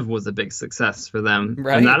to Live was a big success for them.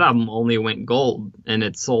 Right. And that album only went gold and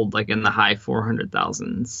it sold like in the high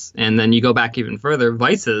 400,000s. And then you go back even further,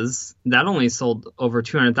 Vices, that only sold over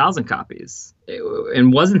 200,000 copies.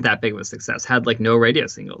 And wasn't that big of a success, had like no radio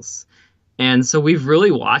singles. And so we've really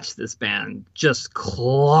watched this band just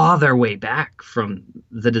claw their way back from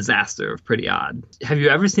the disaster of Pretty Odd. Have you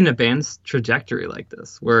ever seen a band's trajectory like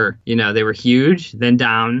this, where, you know, they were huge, then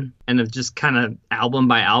down, and have just kind of album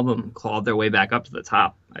by album clawed their way back up to the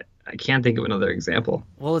top? I can't think of another example.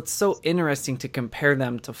 Well, it's so interesting to compare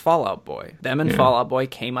them to Fall Out Boy. Them and Fall Out Boy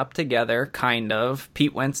came up together, kind of.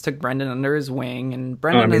 Pete Wentz took Brendan under his wing, and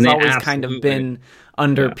Brendan has always kind of been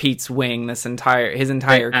under Pete's wing his entire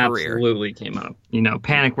career. Absolutely came up. You know,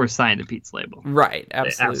 Panic were signed to Pete's label. Right,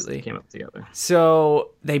 absolutely. They absolutely came up together.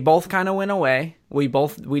 So they both kind of went away. We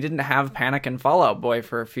didn't have Panic and Fall Out Boy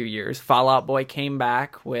for a few years. Fall Out Boy came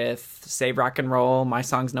back with Save Rock and Roll, My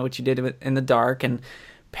Songs Know What You Did in the Dark, and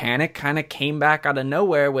Panic kind of came back out of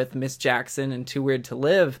nowhere with Miss Jackson and Too Weird to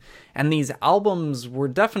Live, and these albums were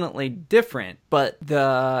definitely different, but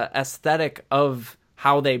the aesthetic of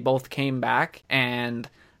how they both came back and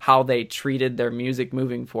how they treated their music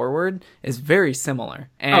moving forward is very similar.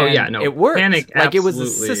 And it worked. Panic, like, it was a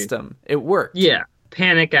system. It worked. Yeah.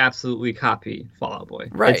 Panic absolutely copied Fall Out Boy.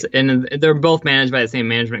 Right. And they're both managed by the same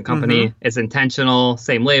management company. Mm-hmm. It's intentional,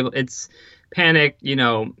 same label. It's Panic, you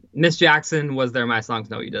know, Miss Jackson was their My Songs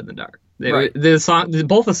Know What You Did in the Dark.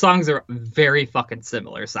 Both the songs are very fucking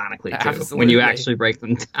similar sonically, too, Absolutely. When you actually break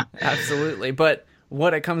them down. Absolutely. But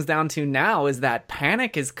what it comes down to now is that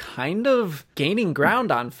Panic is kind of gaining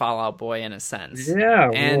ground on Fall Out Boy in a sense. Yeah.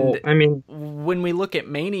 And well, I mean, when we look at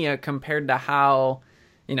Mania compared to how,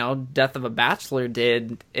 you know, Death of a Bachelor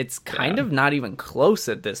did, it's kind of not even close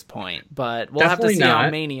at this point. But we'll have to see how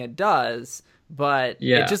Mania does. But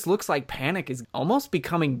it just looks like Panic is almost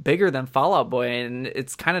becoming bigger than Fall Out Boy, and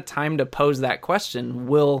it's kind of time to pose that question.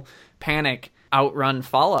 Will Panic outrun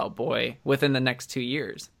Fall Out Boy within the next 2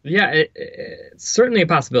 years? Yeah, it's certainly a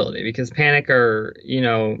possibility, because Panic are, you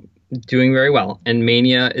know, doing very well, and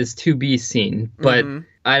Mania is to be seen. But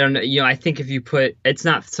I don't know, you know, I think if you put, it's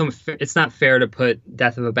not fair to put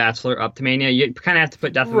Death of a Bachelor up to Mania. You kind of have to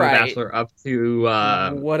put Death of a Bachelor up to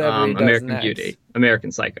American Beauty,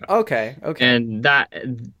 American Psycho. Okay. And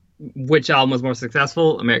which album was more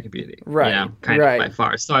successful? American Beauty. Right. You know, kind of by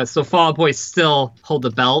far. So Fall Out Boy still hold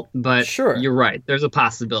the belt, but you're right. There's a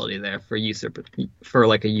possibility there for a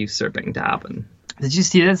usurping to happen. Did you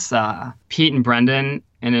see this? Pete and Brendan,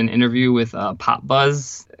 in an interview with Pop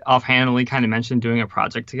Buzz, offhandedly kind of mentioned doing a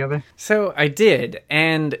project together. So I did,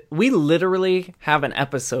 and we literally have an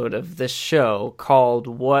episode of this show called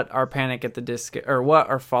 "What Are Panic at the Disco," or "What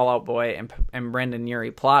Are Fall Out Boy and Brendan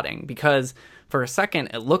Urie Plotting?" Because for a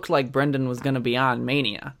second, it looked like Brendan was going to be on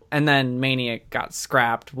Mania. And then Mania got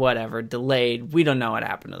scrapped, whatever, delayed. We don't know what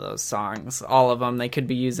happened to those songs. All of them, they could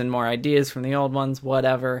be using more ideas from the old ones,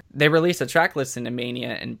 whatever. They released a track list into Mania,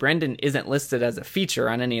 and Brendan isn't listed as a feature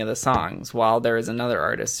on any of the songs, while there is another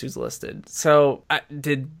artist who's listed. So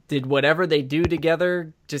did whatever they do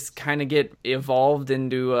together just kind of get evolved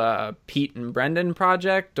into a Pete and Brendan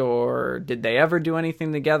project, or did they ever do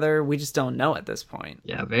anything together? We just don't know at this point.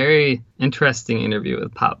 Yeah, very interesting interview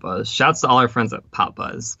with Pop Buzz. Shouts to all our friends at Pop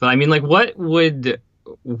Buzz. But I mean, like, what would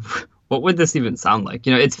this even sound like?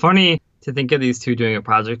 You know, it's funny to think of these two doing a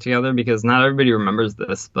project together, because not everybody remembers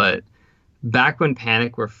this, but back when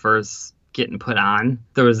Panic were first getting put on,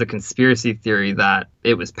 there was a conspiracy theory that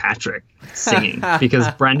it was Patrick singing, because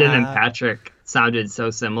Brendan and Patrick sounded so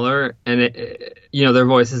similar, and you know, their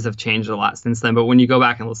voices have changed a lot since then. But when you go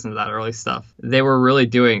back and listen to that early stuff, they were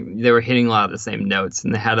hitting a lot of the same notes,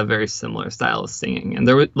 and they had a very similar style of singing. And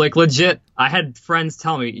there was, like, legit, I had friends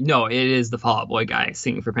tell me, no, it is the Fall Out Boy guy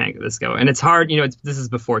singing for Panic at the Disco. And it's hard, you know, this is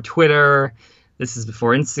before Twitter, this is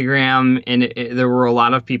before Instagram, and there were a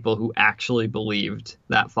lot of people who actually believed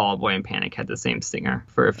that Fall Out Boy and Panic had the same singer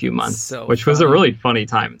for a few months, which was a really funny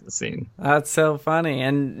time in the scene. That's so funny.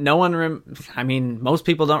 And no one, most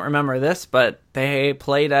people don't remember this, but they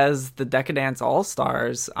played as the Decadence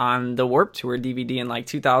All-Stars on the Warped Tour DVD in like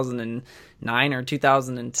 2009 or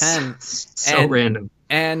 2010. So random.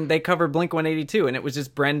 And they covered Blink-182, and it was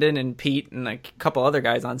just Brendan and Pete and like a couple other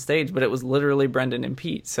guys on stage, but it was literally Brendan and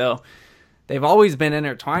Pete. So they've always been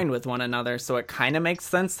intertwined with one another, so it kind of makes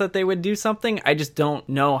sense that they would do something. I just don't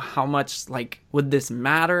know how much, like, would this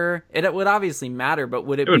matter? It would obviously matter, but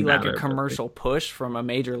would it be like a commercial push from a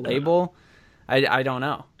major label? I don't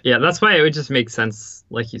know. Yeah, that's why it would just make sense,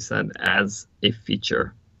 like you said, as a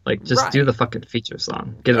feature. Like, just do the fucking feature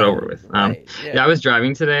song. Get it over with. Yeah, I was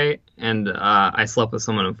driving today, and I slept with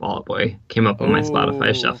someone in Fall Out Boy. Came up on my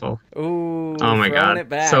Spotify shuffle. Ooh, oh my god, it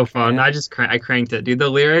back, so fun! Man. I cranked it, dude. The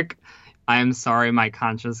lyric, "I am sorry, my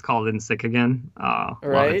conscience called in sick again."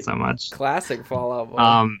 Love it so much. Classic Fall Out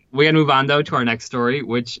Boy. We gotta move on though to our next story,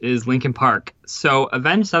 which is Linkin Park. So,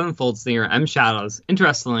 Avenged Sevenfold singer M. Shadows,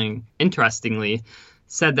 interestingly,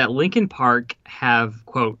 said that Linkin Park have,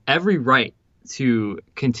 quote, every right to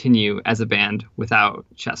continue as a band without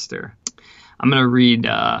Chester. I'm going to read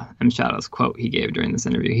M. Shadow's quote he gave during this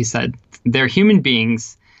interview. He said, "They're human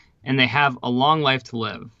beings and they have a long life to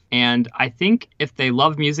live. And I think if they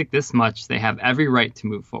love music this much, they have every right to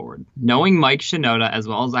move forward. Knowing Mike Shinoda as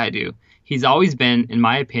well as I do, he's always been, in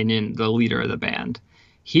my opinion, the leader of the band.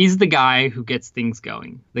 He's the guy who gets things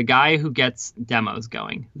going, the guy who gets demos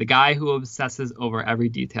going, the guy who obsesses over every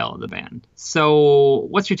detail of the band." So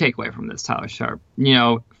what's your takeaway from this, Tyler Sharp? You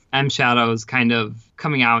know, M. Shadows kind of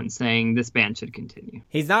coming out and saying this band should continue.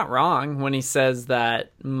 He's not wrong when he says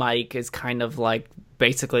that Mike is kind of like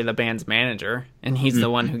basically the band's manager, and he's the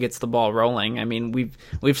one who gets the ball rolling. I mean,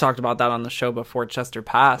 we've talked about that on the show before Chester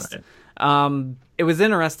passed. Right. It was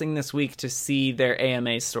interesting this week to see their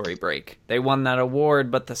AMA story break. They won that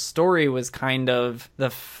award, but the story was kind of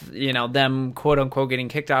them quote unquote getting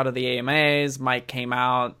kicked out of the AMAs. Mike came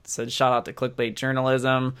out, said shout out to clickbait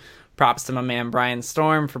journalism. Props to my man Brian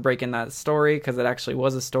Storm for breaking that story, because it actually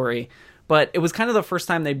was a story. But it was kind of the first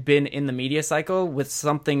time they'd been in the media cycle with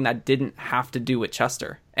something that didn't have to do with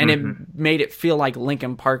Chester. And it made it feel like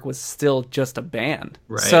Linkin Park was still just a band.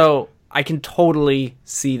 Right. So I can totally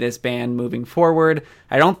see this band moving forward.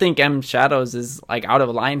 I don't think M. Shadows is like out of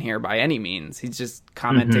line here by any means. He's just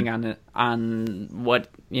commenting on what,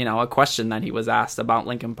 a question that he was asked about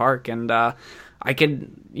Linkin Park. And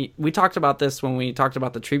we talked about this when we talked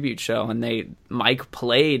about the tribute show, and Mike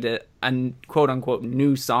played a quote unquote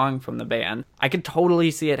new song from the band. I could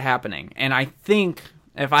totally see it happening. And I think,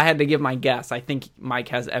 if I had to give my guess, I think Mike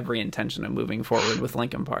has every intention of moving forward with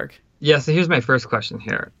Linkin Park. Yeah, so here's my first question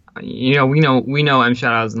here. We know M.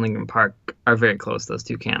 Shadows and Linkin Park are very close, those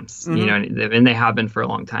two camps, and they have been for a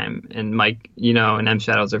long time. And Mike, and M.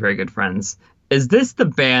 Shadows are very good friends. Is this the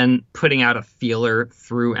band putting out a feeler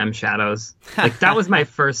through M. Shadows? Like, that was my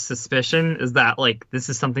first suspicion, is that, like, this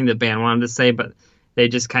is something the band wanted to say, but they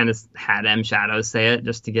just kind of had M. Shadows say it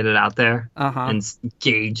just to get it out there and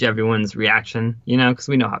gauge everyone's reaction, because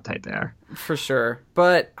we know how tight they are. For sure.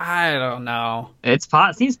 But I don't know. It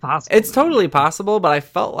seems possible. It's totally possible, but I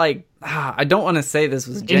felt like, I don't want to say this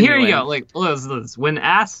was genuine. And here you go. Like, Liz, when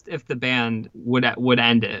asked if the band would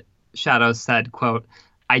end it, Shadows said, quote,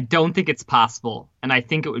 "I don't think it's possible, and I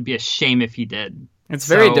think it would be a shame if he did." It's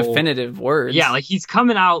very definitive words. Yeah, like he's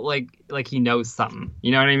coming out like he knows something.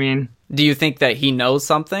 You know what I mean? Do you think that he knows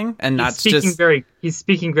something and he's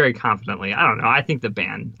speaking very confidently? I don't know. I think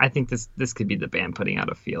this could be the band putting out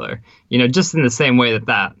a feeler. Just in the same way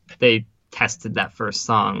that they tested that first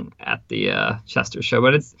song at the Chester show.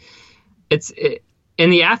 But it's in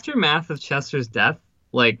the aftermath of Chester's death.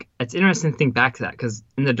 Like, it's interesting to think back to that, because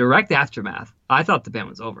in the direct aftermath, I thought the band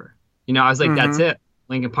was over. I was like, that's it.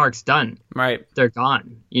 Linkin Park's done. Right. They're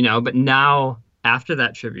gone. But now, after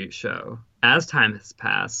that tribute show, as time has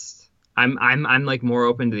passed, I'm like more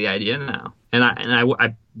open to the idea now, and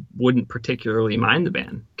I wouldn't particularly mind the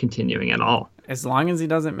band continuing at all. As long as he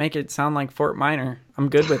doesn't make it sound like Fort Minor, I'm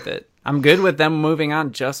good with it. I'm good with them moving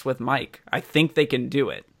on just with Mike. I think they can do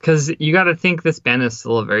it. Because you got to think this band is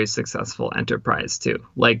still a very successful enterprise, too.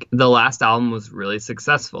 Like, the last album was really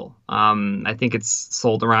successful. I think it's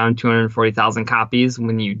sold around 240,000 copies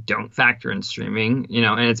when you don't factor in streaming,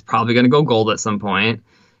 and it's probably going to go gold at some point.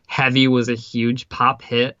 Heavy was a huge pop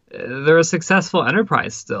hit. They're a successful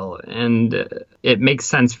enterprise still, and it makes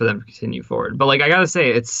sense for them to continue forward. But, like, I gotta say,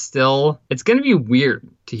 it's going to be weird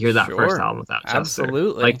to hear that first album without Chester.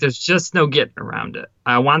 Absolutely. Like, there's just no getting around it.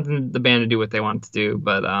 I want the band to do what they want to do,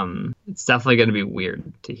 but it's definitely going to be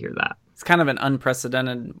weird to hear that. It's kind of an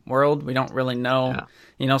unprecedented world. We don't really know.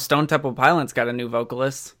 Yeah. Stone Temple Pilots got a new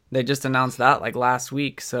vocalist. They just announced that like last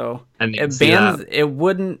week. So it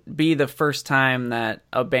wouldn't be the first time that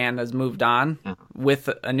a band has moved on with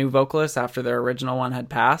a new vocalist after their original one had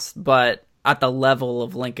passed. But at the level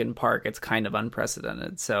of Linkin Park, it's kind of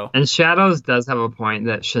unprecedented. So, and Shadows does have a point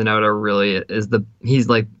that Shinoda really is he's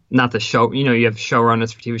like not the show, you have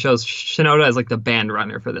showrunners for TV shows. Shinoda is like the band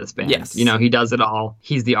runner for this band. Yes. He does it all.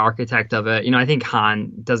 He's the architect of it. I think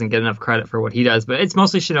Han doesn't get enough credit for what he does, but it's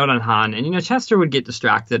mostly Shinoda and Han. And, Chester would get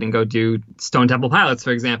distracted and go do Stone Temple Pilots,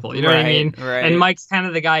 for example. You know what I mean? Right. And Mike's kind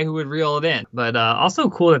of the guy who would reel it in. But also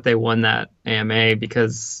cool that they won that AMA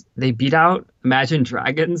because they beat out Imagine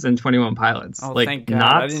Dragons and 21 Pilots. Oh, like, thank God.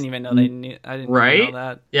 not, I didn't even know they knew. I didn't right? even know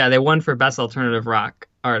that. Yeah, they won for Best Alternative Rock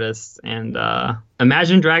Artists. And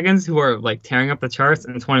Imagine Dragons, who are like tearing up the charts,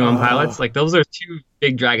 and 21 Pilots. Like, those are two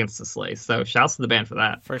big dragons to slay. So shouts to the band for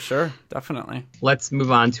that. For sure. Definitely. Let's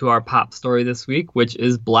move on to our pop story this week, which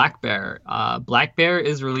is blackbear. blackbear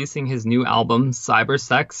is releasing his new album, Cyber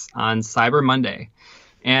Sex, on Cyber Monday.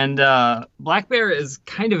 And blackbear is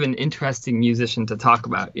kind of an interesting musician to talk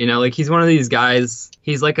about. He's one of these guys.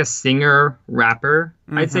 He's like a singer rapper,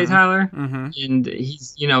 I'd say, Tyler. And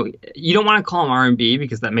he's, you don't want to call him R&B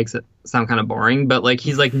because that makes it sound kind of boring. But like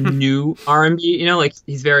he's like new R&B. Like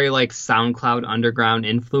he's very like SoundCloud Underground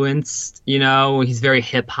influenced. He's very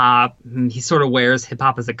hip hop. He sort of wears hip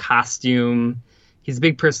hop as a costume. He's a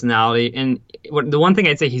big personality. And the one thing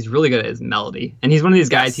I'd say he's really good at is melody. And he's one of these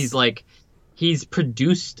guys. He's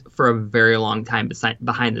produced for a very long time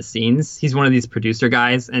behind the scenes. He's one of these producer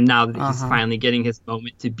guys, and now that he's finally getting his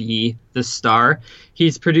moment to be the star,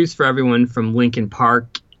 he's produced for everyone from Linkin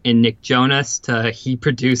Park and Nick Jonas to he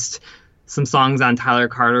produced some songs on Tyler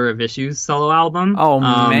Carter of Issues solo album. Oh,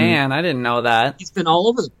 man, I didn't know that. He's been all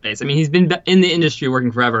over the place. I mean, he's been in the industry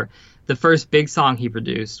working forever. The first big song he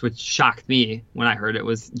produced, which shocked me when I heard it,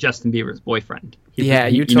 was Justin Bieber's Boyfriend.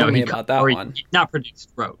 You told me about that one. Not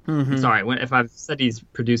produced, wrote. Sorry, if I've said he's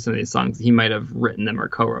produced some of these songs, he might have written them or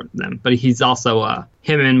co-wrote them. But he's also,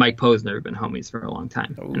 him and Mike Posner have been homies for a long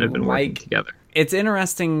time and have been working together. It's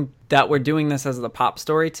interesting that we're doing this as the pop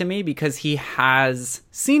story to me because he has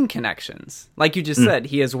scene connections. Like you just said,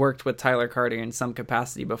 he has worked with Tyler Carter in some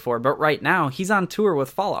capacity before. But right now, he's on tour with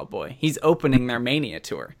Fall Out Boy. He's opening their Mania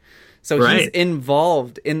tour. So he's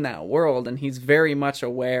involved in that world, and he's very much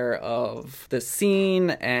aware of the scene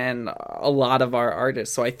and a lot of our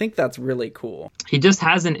artists. So I think that's really cool. He just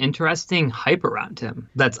has an interesting hype around him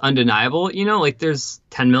that's undeniable. Like there's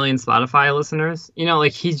 10 million Spotify listeners.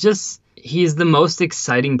 Like he's the most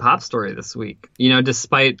exciting pop story this week.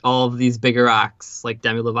 Despite all of these bigger acts like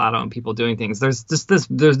Demi Lovato and people doing things, there's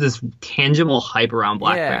this tangible hype around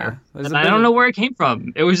blackbear. And I don't know where it came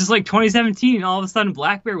from. It was just like 2017, all of a sudden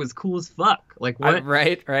blackbear was cool as fuck. Like what?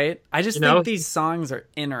 Right. I just think these songs are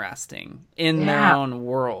interesting in their own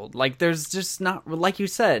world. Like there's just not, like you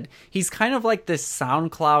said, he's kind of like this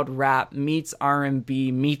SoundCloud rap meets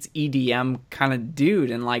R&B meets EDM kind of dude.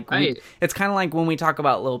 And like, it's kind of like when we talk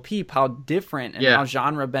about Lil Peep, how different and how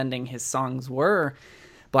genre bending his songs were.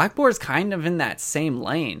 Blackbear's kind of in that same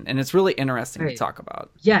lane, and it's really interesting to talk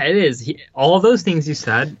about. Yeah, it is. All of those things you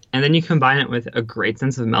said, and then you combine it with a great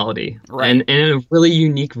sense of melody and a really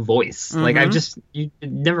unique voice. Like you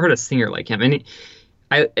never heard a singer like him,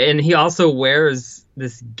 and he also wears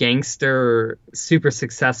this gangster, super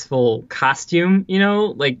successful costume.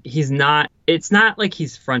 Like it's not like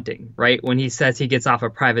he's fronting, right? When he says he gets off a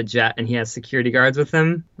private jet and he has security guards with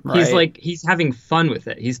him, he's having fun with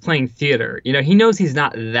it. He's playing theater. He knows he's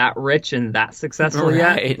not that rich and that successful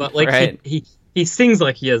yet, but he sings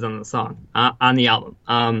like he is on the song, on the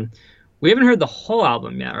album. We haven't heard the whole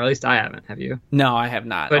album yet, or at least I haven't. Have you? No, I have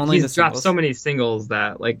not. But he's dropped so many singles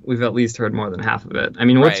that we've at least heard more than half of it. I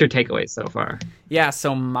mean, what's your takeaway so far? Yeah,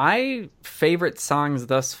 so my favorite songs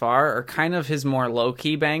thus far are kind of his more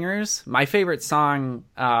low-key bangers. My favorite song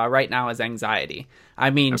right now is Anxiety. I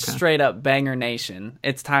mean, straight up Banger Nation.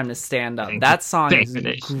 It's time to stand up. That song is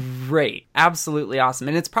great. Absolutely awesome.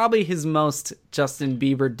 And it's probably his most Justin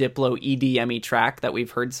Bieber Diplo EDM-y track that we've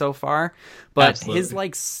heard so far. But his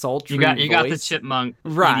sultry voice. You got the chipmunk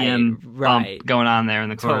EDM bump going on there in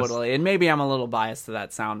the chorus. Totally. And maybe I'm a little biased to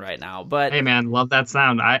that sound right now. But hey man, love that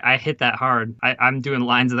sound. I hit that hard. I'm doing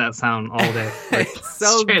lines of that sound all day. It's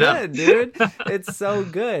so good, dude. It's so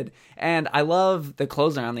good. And I love the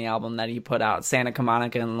closer on the album that he put out, Santa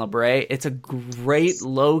Monica and La Brea. It's a great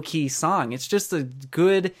low-key song. It's just a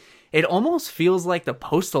good... It almost feels like the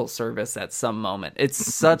Postal Service at some moment. It's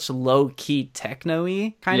such low-key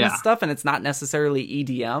techno-y kind of stuff, and it's not necessarily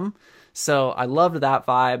EDM. So I loved that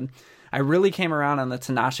vibe. I really came around on the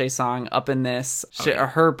Tinashe song, Up in This.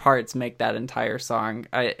 Her parts make that entire song.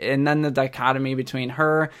 And then the dichotomy between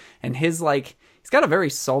her and his, he's got a very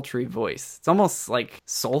sultry voice. It's almost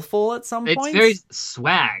soulful at some point. It's very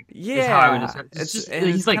swag. Yeah. Is how I would describe it.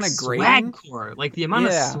 He's like swagcore. The amount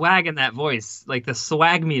of swag in that voice, the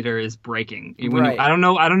swag meter is breaking. I don't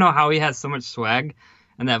know how he has so much swag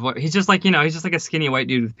And that voice, he's just like, he's just like a skinny white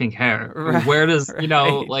dude with pink hair. Right, Where does, right.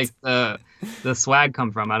 like the swag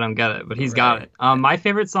come from? I don't get it, but he's got Right. it. My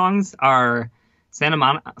favorite songs are Santa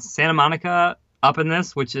Monica, Up in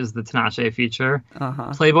This, which is the Tinashe feature.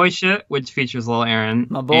 Uh-huh. Playboy Shit, which features Lil Aaron.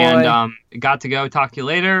 My boy. And Got to Go, Talk to You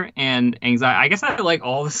Later, and Anxiety. I guess I like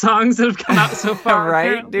all the songs that have come out so far. Right,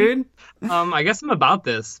 apparently. dude? I guess I'm about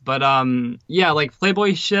this, but yeah, like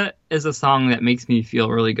Playboy Shit is a song that makes me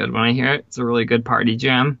feel really good when I hear it. It's a really good party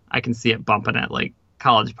jam. I can see it bumping at like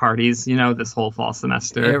college parties, this whole fall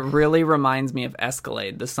semester. It really reminds me of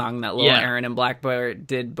Escalade, the song that Lil Aaron and Black Bear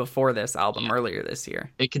did before this album earlier this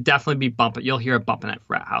year. It could definitely be bumping. You'll hear it bumping at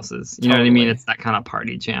frat houses. You know what I mean? It's that kind of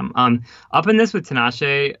party jam. Up in This with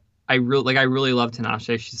Tinashe, I really love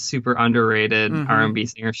Tinashe. She's super underrated R&B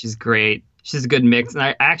singer. She's great. She's a good mix, and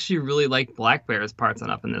I actually really like Black Bear's parts on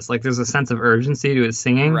Up in This. Like, there's a sense of urgency to his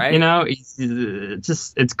singing. Right.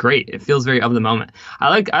 It's great. It feels very of the moment.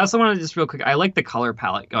 I also want to just real quick. I like the color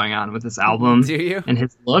palette going on with this album. Do you? And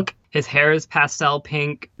his look. His hair is pastel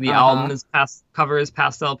pink. The album is cover is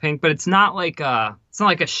pastel pink, but it's not like a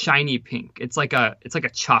shiny pink. It's like a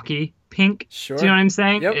chalky pink. Sure. Do you know what I'm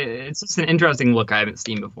saying? Yep. It's just an interesting look I haven't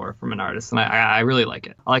seen before from an artist, and I really like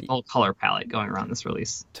it. I like the whole color palette going around this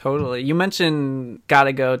release. Totally. You mentioned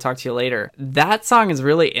Gotta Go, Talk to You Later. That song is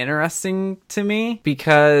really interesting to me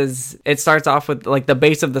because it starts off with, like, the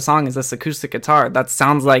base of the song is this acoustic guitar. That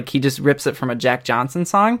sounds like he just rips it from a Jack Johnson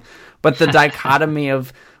song, but the dichotomy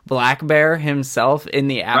of Black Bear himself in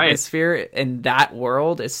the atmosphere in that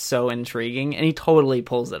world is so intriguing, and he totally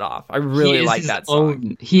pulls it off. I really like that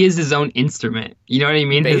song. He is his own instrument. You know what I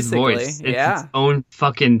mean? Basically, his voice. It's its own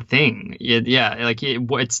fucking thing. Yeah, like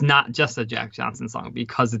it's not just a Jack Johnson song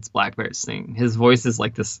because it's Black Bear singing. His voice is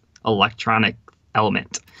like this electronic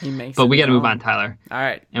element. But we got to move on, Tyler. All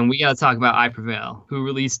right. And we got to talk about I Prevail, who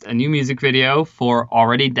released a new music video for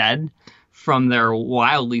Already Dead from their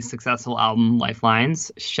wildly successful album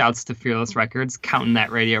Lifelines. Shouts to Fearless Records, counting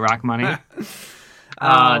that Radio Rock money.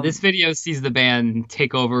 This video sees the band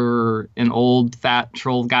take over an old fat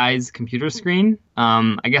troll guy's computer screen.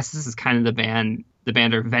 I guess this is kind of the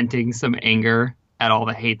band are venting some anger at all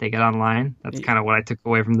the hate they get online. That's kind of what I took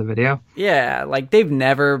away from the video. Yeah, like they've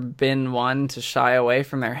never been one to shy away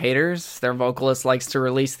from their haters. Their vocalist likes to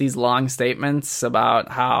release these long statements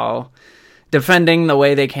about how defending the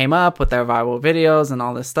way they came up with their viral videos and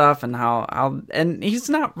all this stuff, and and he's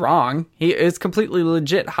not wrong. It's completely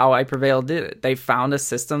legit how I Prevail did it. They found a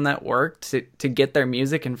system that worked to get their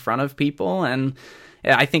music in front of people, and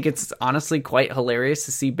I think it's honestly quite hilarious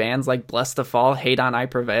to see bands like Blessed to Fall hate on I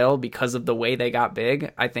Prevail because of the way they got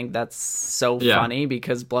big. I think that's so funny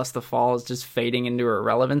because Blessed to Fall is just fading into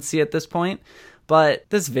irrelevancy at this point. But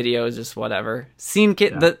this video is just whatever. Scene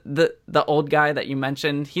Kid, the old guy that you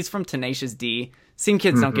mentioned, he's from Tenacious D. Scene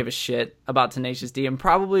Kids don't give a shit about Tenacious D, and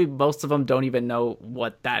probably most of them don't even know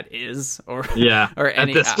what that is, or any,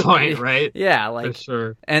 at this point, right? Yeah, like for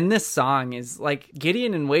sure. And this song is like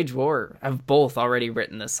Gideon and Wage War have both already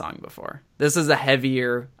written this song before. This is a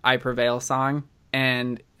heavier I Prevail song,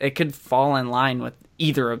 and it could fall in line with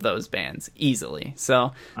either of those bands easily.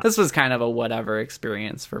 So this was kind of a whatever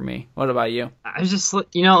experience for me. What about you? I was just, like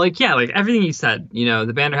everything you said,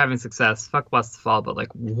 the band are having success. Fuck Blessed to Fall, but like,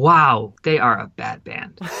 wow, they are a bad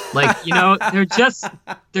band. Like, they're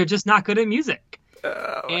just not good at music.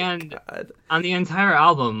 Oh and on the entire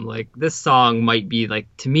album, like this song might be like,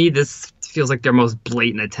 to me, this feels like their most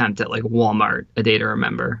blatant attempt at like Walmart, A Day to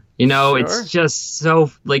Remember. Sure. It's just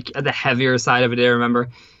so like the heavier side of A Day to Remember.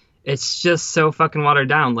 It's just so fucking watered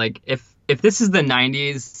down. Like if this is the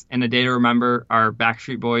 90s and A Day to Remember are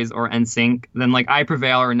Backstreet Boys or NSYNC, then like I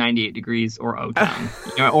Prevail or 98 Degrees or O-Town,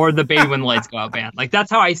 or the Baby When the Lights Go Out band. Like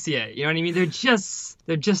that's how I see it. You know what I mean? They're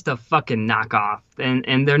just a fucking knockoff,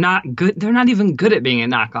 and they're not good. They're not even good at being a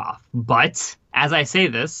knockoff. But as I say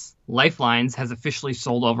this, Lifelines has officially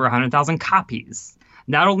sold over 100,000 copies.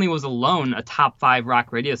 Not only was Alone a top 5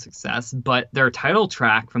 rock radio success, but their title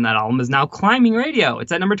track from that album is now climbing radio.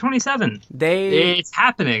 It's at number 27. It's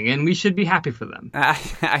happening, and we should be happy for them.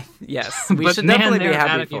 Yes, we should definitely be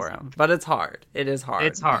happy for them. But it's hard. It is hard.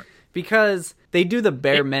 It's hard. Because they do the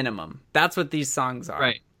bare minimum. That's what these songs are.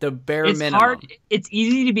 Right. The bare it's minimum. Hard. It's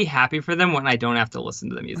easy to be happy for them when I don't have to listen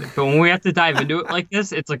to the music. But when we have to dive into it like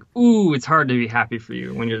this, it's like, ooh, it's hard to be happy for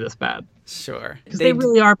you when you're this bad. Sure. Because they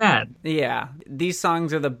really are bad. Yeah. These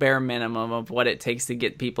songs are the bare minimum of what it takes to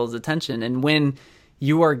get people's attention. And when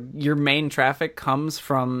your main traffic comes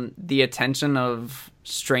from the attention of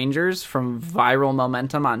strangers, from viral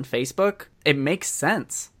momentum on Facebook, it makes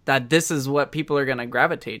sense. that this is what people are going to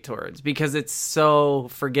gravitate towards because it's so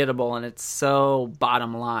forgettable and it's so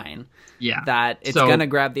bottom line that it's going to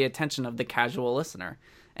grab the attention of the casual listener.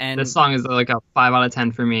 And this song is like a 5 out of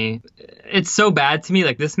 10 for me. It's so bad to me.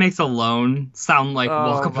 Like, this makes Alone sound like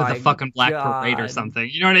Welcome to the fucking Black Parade or something.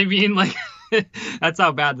 You know what I mean? Like, that's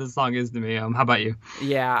how bad this song is to me. How about you?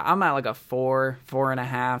 Yeah, I'm at like a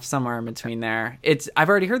 4.5, somewhere in between there. I've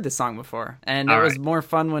already heard this song before, and it was more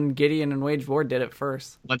fun when Gideon and Wage Ward did it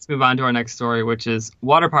first. Let's move on to our next story, which is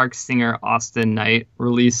Waterparks singer Austin Knight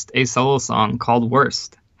released a solo song called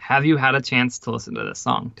Worst. Have you had a chance to listen to this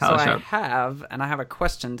song, Tyler Sharp? I have, and I have a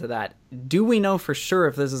question to that. Do we know for sure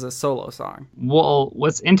if this is a solo song? Well,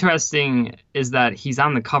 what's interesting is that he's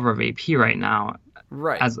on the cover of AP right now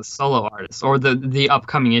as a solo artist, or the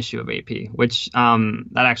upcoming issue of AP, which that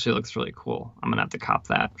actually looks really cool. I'm going to have to cop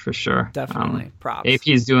that for sure. Definitely. Props. AP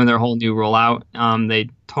is doing their whole new rollout. They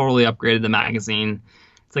totally upgraded the magazine.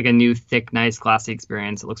 It's like a new, thick, nice, classy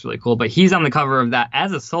experience. It looks really cool. But he's on the cover of that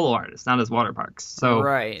as a solo artist, not as Waterparks. So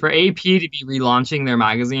for AP to be relaunching their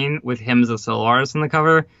magazine with him as a solo artist on the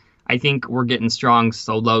cover, I think we're getting strong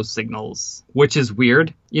solo signals, which is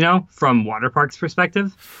weird, from Waterparks'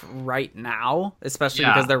 perspective. Right now, especially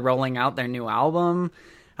because they're rolling out their new album.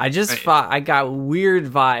 I got weird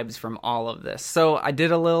vibes from all of this. So I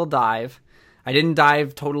did a little dive. I didn't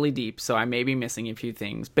dive totally deep, so I may be missing a few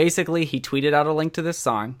things. Basically, he tweeted out a link to this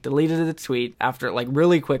song, deleted the tweet after,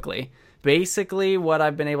 really quickly. Basically, what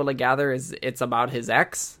I've been able to gather is it's about his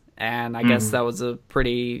ex, and I guess that was a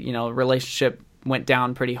pretty, relationship went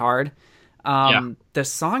down pretty hard. The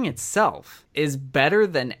song itself is better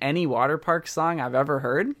than any Waterparks song I've ever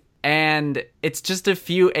heard, and it's just a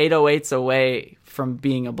few 808s away from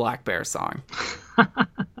being a Black Bear song.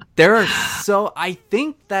 I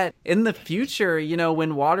think that in the future,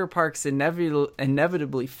 when Waterparks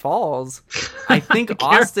inevitably falls, I think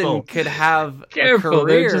Austin could have a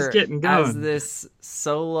career as this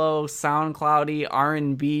solo SoundCloudy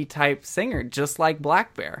R&B type singer, just like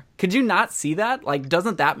Black Bear. Could you not see that? Like,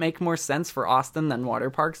 doesn't that make more sense for Austin than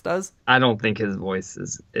Waterparks does? I don't think his voice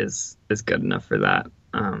is good enough for that.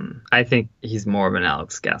 I think he's more of an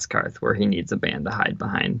Alex Gaskarth, where he needs a band to hide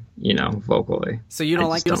behind, vocally. So you don't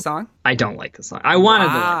like the song? I don't like the song. I wanted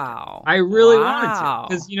to like it. I really wanted to,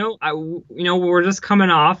 because we're just coming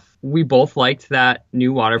off. We both liked that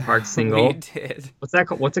new Waterparks single. We did. What's that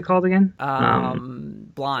called? What's it called again?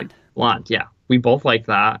 Blonde. Blonde. Yeah, we both liked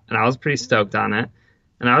that, and I was pretty stoked on it.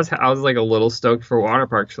 And I was like a little stoked for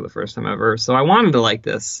Waterparks for the first time ever. So I wanted to like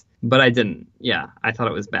this. But I didn't. Yeah, I thought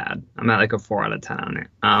it was bad. I'm at like a 4 out of 10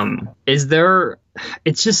 on it.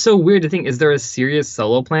 It's just so weird to think, is there a serious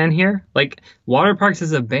solo plan here? Like, Waterparks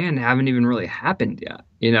as a band haven't even really happened yet.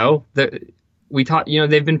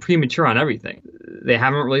 They've been premature on everything. They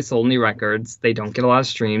haven't really sold any records. They don't get a lot of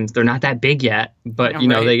streams. They're not that big yet, but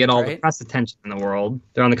they get all the press attention in the world.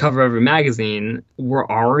 They're on the cover of every magazine. We're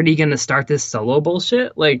already going to start this solo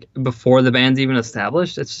bullshit, like, before the band's even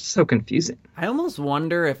established. It's just so confusing. I almost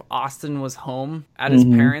wonder if Austin was home at his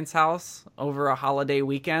parents' house over a holiday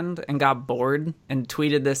weekend and got bored and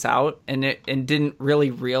tweeted this out and didn't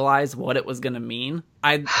really realize what it was going to mean.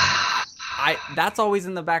 That's always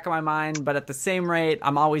in the back of my mind, but at the same rate,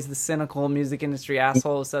 I'm always the cynical music industry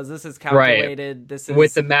asshole who says this is calculated. Right. This is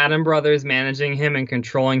with the Madden brothers managing him and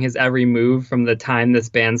controlling his every move from the time this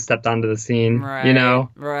band stepped onto the scene. Right.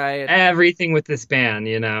 Right. Everything with this band,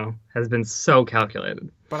 has been so calculated.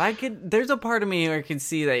 But there's a part of me where I could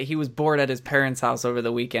see that he was bored at his parents' house over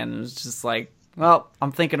the weekend and was just like, well,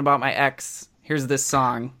 I'm thinking about my ex. Here's this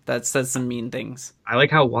song that says some mean things. I like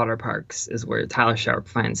how Waterparks is where Tyler Sharp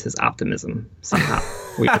finds his optimism somehow.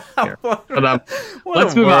 Let's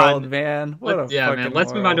move on, man.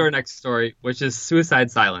 Let's move on to our next story, which is Suicide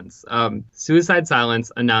Silence. Suicide Silence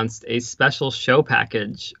announced a special show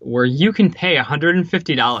package where you can pay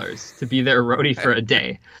 $150 to be their roadie for a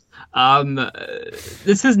day.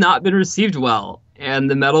 This has not been received well, and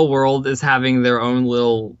the metal world is having their own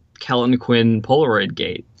little Kellen Quinn Polaroid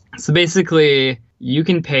gate. So basically, you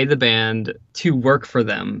can pay the band to work for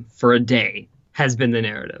them for a day, has been the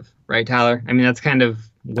narrative. Right, Tyler? I mean, that's kind of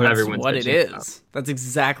That's what it is. That's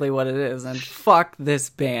exactly what it is. And fuck this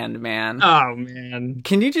band, man. Oh, man.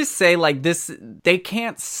 Can you just say, like, this, they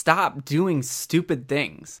can't stop doing stupid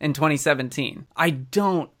things in 2017. I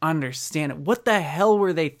don't understand it. What the hell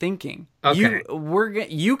were they thinking? Okay.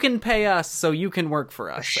 You can pay us so you can work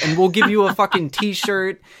for us. And we'll give you a fucking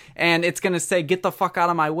t-shirt and it's going to say, get the fuck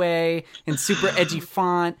out of my way, in super edgy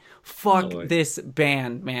font. Fuck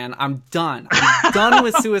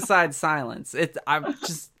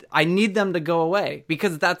I need them to go away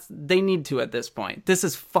because they need to at this point. This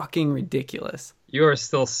is fucking ridiculous. You are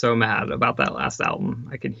still so mad about that last album.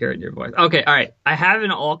 I can hear it in your voice. Okay, all right. I have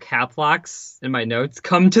in all cap locks in my notes,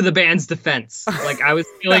 come to the band's defense. Like, I was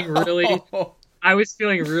feeling really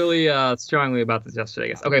strongly about this yesterday, I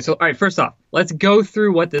guess. Okay, so, all right, first off, let's go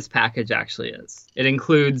through what this package actually is. It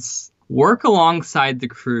includes work alongside the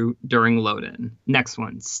crew during load-in. Next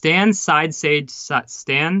one, stand side stage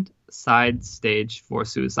for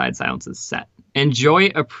Suicide Silence's set.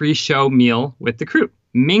 Enjoy a pre-show meal with the crew.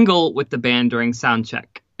 Mingle with the band during sound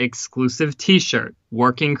check. Exclusive t-shirt.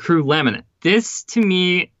 Working crew laminate. This, to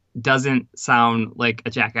me, doesn't sound like a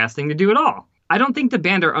Jackass thing to do at all. I don't think the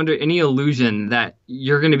band are under any illusion that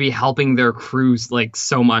you're going to be helping their crews like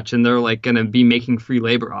so much and they're like going to be making free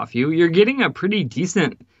labor off you. You're getting a pretty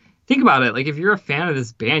decent... Think about it. Like, if you're a fan of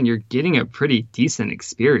this band, you're getting a pretty decent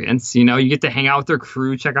experience. You know, you get to hang out with their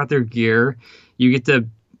crew, check out their gear. You get to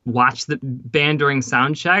watch the band during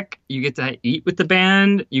sound check. You get to eat with the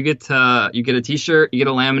band. You get a t-shirt. You get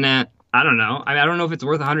a laminate. I don't know. I don't know if it's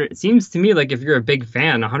worth 100. It seems to me like if you're a big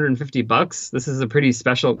fan, $150, this is a pretty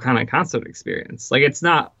special kind of concert experience. Like, it's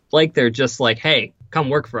not like they're just like, hey, come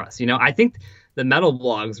work for us. You know, I think the metal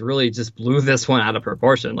blogs really just blew this one out of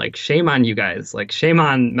proportion. Like, shame on you guys. Like, shame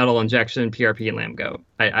on Metal Injection, PRP, and Lambgoat.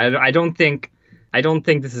 I don't think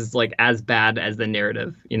this is like as bad as the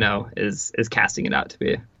narrative, you know, is casting it out to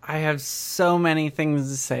be. I have so many things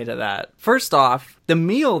to say to that. First off, the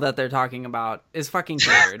meal that they're talking about is fucking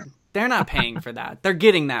catered. They're not paying for that. They're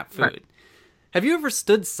getting that food. Right. Have you ever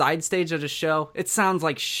stood side stage at a show? It sounds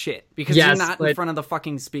like shit because you're not in front of the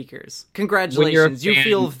fucking speakers. Congratulations. You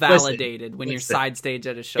feel validated when you're side stage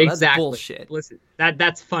at a show. Exactly. That's bullshit. Listen,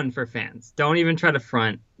 that's fun for fans. Don't even try to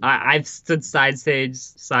front. I've stood side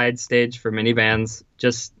stage for many bands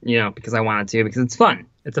just, you know, because I wanted to, because it's fun.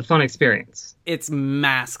 It's a fun experience. It's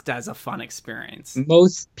masked as a fun experience.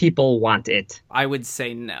 Most people want it. I would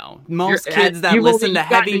say no. Most kids that listen to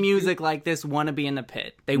heavy music like this want to be in the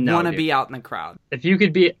pit. They want to be out in the crowd. If you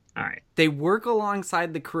could be... All right. They work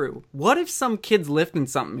alongside the crew. What if some kid's lifting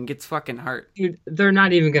something and gets fucking hurt? Dude, they're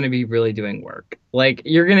not even going to be really doing work. Like,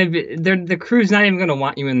 you're going to be... the crew's not even going to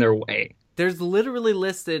want you in their way. There's literally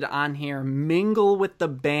listed on here, mingle with the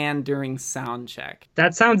band during sound check.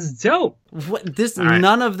 That sounds dope.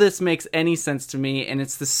 None of this makes any sense to me, and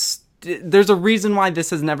there's a reason why this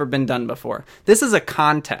has never been done before. This is a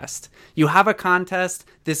contest. You have a contest,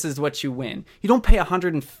 this is what you win. You don't pay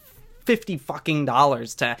 $150 fucking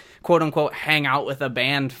dollars to quote unquote hang out with a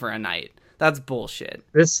band for a night. That's bullshit.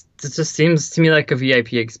 This just seems to me like a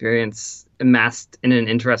VIP experience masked in an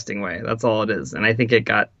interesting way. That's all it is. And I think it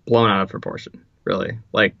got blown out of proportion, really.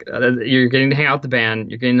 Like, you're getting to hang out with the band,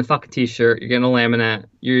 you're getting the fucking t-shirt, you're getting a laminate,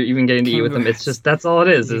 you're even getting to eat with them. It's just, that's all it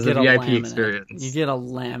is a VIP experience. You get a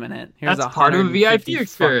laminate. That's part of a VIP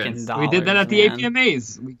experience. We did that at the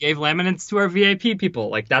APMAs. We gave laminates to our VIP people.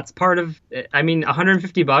 Like, that's part of, I mean,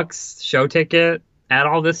 $150, show ticket, add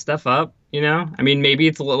all this stuff up, you know? I mean, maybe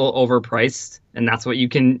it's a little overpriced, and that's what you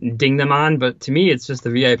can ding them on, but to me, it's just a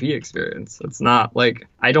VIP experience. It's not, like,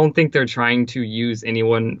 I don't think they're trying to use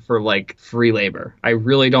anyone for, like, free labor. I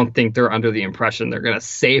really don't think they're under the impression they're going to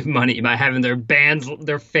save money by having their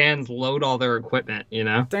fans load all their equipment, you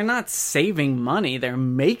know? They're not saving money, they're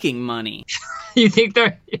making money. You think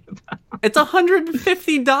they're... It's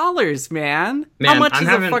 $150, man. How much is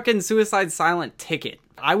a fucking Suicide Silent ticket?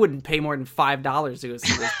 I wouldn't pay more than $5 to go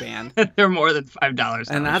see this band. They're more than $5.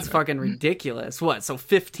 And that's fucking ridiculous. What, so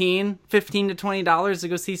 $15 to $20 to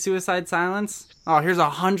go see Suicide Silence? Oh, here's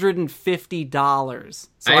 $150.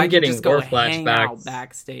 So I can just go hang out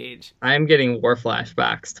backstage. I am getting war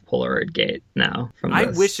flashbacks to Polaroid Gate now. I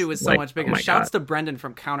wish it was so much bigger. Shouts to Brendan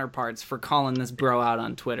from Counterparts for calling this bro out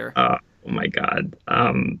on Twitter. Oh my God.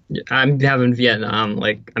 I'm having Vietnam.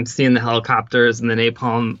 Like, I'm seeing the helicopters and the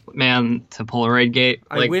napalm man to Polaroid Gate.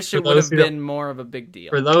 Like, I wish it would have been more of a big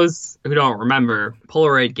deal. For those who don't remember,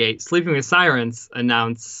 Polaroid Gate, Sleeping with Sirens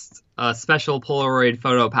announced a special Polaroid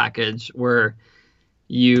photo package where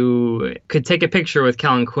you could take a picture with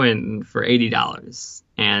Kellen Quinn for $80.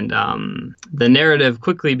 And the narrative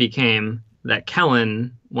quickly became that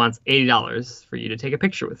Kellen wants $80 for you to take a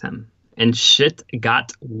picture with him. And shit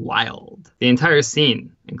got wild. The entire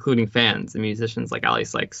scene, including fans and musicians like Ali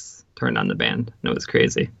Sykes, turned on the band. And it was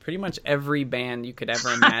crazy. Pretty much every band you could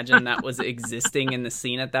ever imagine that was existing in the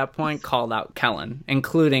scene at that point called out Kellen,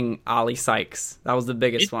 including Ali Sykes. That was the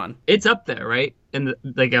biggest one. It's up there, right? And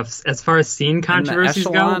like, as far as scene controversies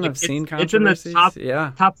go, like, it's in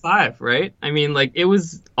the top 5, right? I mean, like, it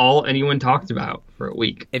was all anyone talked about. for a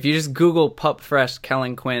week. If you just Google Pup Fresh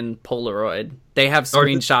Kellen Quinn Polaroid, they have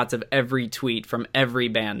screenshots of every tweet from every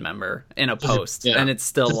band member in a post, and it's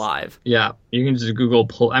still live. Yeah, you can just Google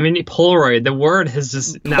Polaroid. The word has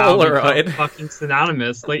just now become fucking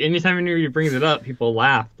synonymous. Like anytime anybody brings it up, people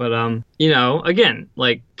laugh. But again,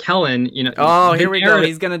 like Kellen, Oh, here we go.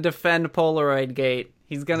 He's gonna defend Polaroid Gate.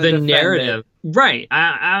 He's gonna defend narrative. Right.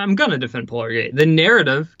 I'm gonna defend Polaroid Gate. The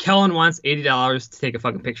narrative, Kellen wants $80 to take a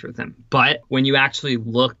fucking picture with him. But when you actually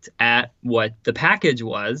looked at what the package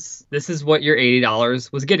was, this is what your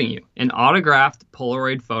 $80 was getting you. An autographed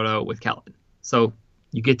Polaroid photo with Kellen. So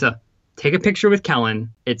you get to take a picture with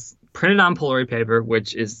Kellen. It's printed on Polaroid paper,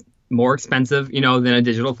 which is more expensive, than a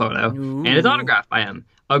digital photo. Ooh. And it's autographed by him.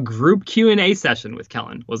 A group Q&A session with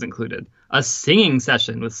Kellen was included. A singing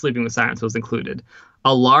session with Sleeping with Sirens was included.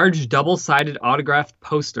 A large double-sided autographed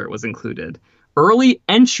poster was included. Early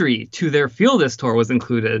entry to their Fieldless tour was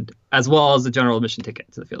included, as well as a general admission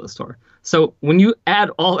ticket to the Fieldless tour. So when you add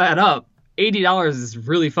all that up, $80 is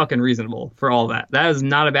really fucking reasonable for all that. That is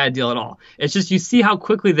not a bad deal at all. It's just you see how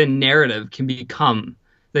quickly the narrative can become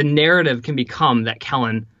that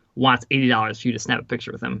Kellen wants $80 for you to snap a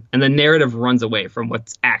picture with him. And the narrative runs away from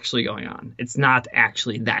what's actually going on. It's not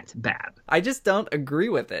actually that bad. I just don't agree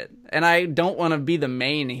with it. And I don't want to be the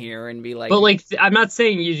main here and be like... But I'm not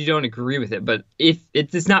saying you don't agree with it, but if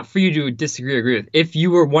it's not for you to disagree or agree with. If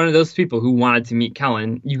you were one of those people who wanted to meet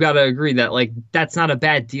Kellen, you got to agree that that's not a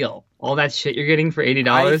bad deal. All that shit you're getting for $80.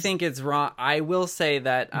 I think it's wrong. I will say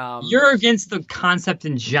that... You're against the concept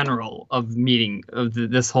in general of meeting,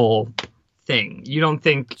 this whole... thing. You don't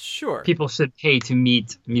think people should pay to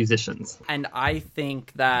meet musicians. And I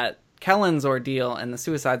think that Kellen's ordeal and the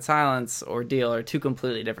Suicide Silence ordeal are two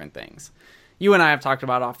completely different things. You and I have talked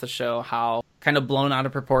about off the show how kind of blown out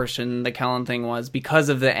of proportion the Kellen thing was because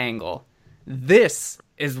of the angle. This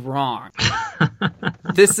is wrong.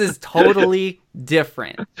 This is totally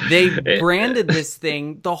different. They branded this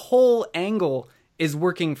thing, the whole angle is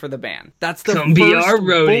working for the band. That's the first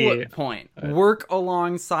bullet point. Work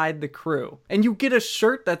alongside the crew. And you get a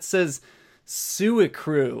shirt that says Sue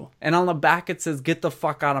Crew, and on the back it says get the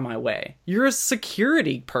fuck out of my way. You're a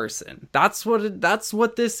security person. That's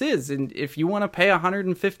what this is. And if you want to pay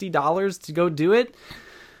 $150 to go do it,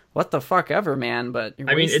 what the fuck ever, man, but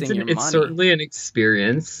you're wasting your money. It's certainly an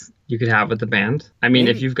experience you could have with the band. I mean,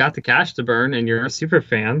 if you've got the cash to burn and you're a super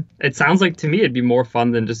fan, it sounds like to me it'd be more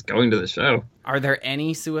fun than just going to the show. Are there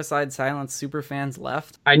any Suicide Silence super fans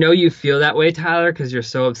left? I know you feel that way, Tyler, because you're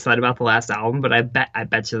so upset about the last album, but I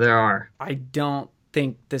bet you there are. I don't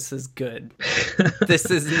think this is good. This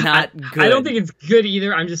is not good. I don't think it's good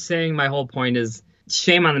either. I'm just saying my whole point is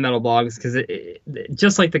shame on the metal blogs, because it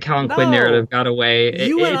just like the Kellen Quinn narrative got away.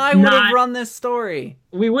 You and I would have run this story.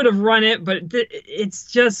 We would have run it, but it's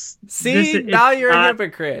just... See, now you're a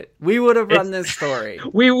hypocrite. We would have run this story.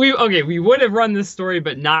 We would have run this story,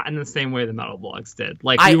 but not in the same way the metal blogs did.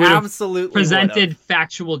 Like, we would absolutely have presented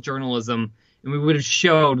factual journalism, and we would have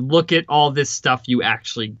showed, look at all this stuff you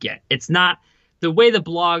actually get. It's not... The way the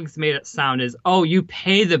blogs made it sound is, oh, you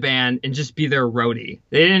pay the band and just be their roadie.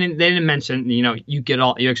 They didn't mention, you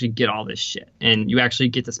actually get all this shit, and you actually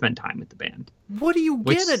get to spend time with the band. What do you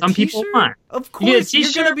get? A some t-shirt? People want. Of course,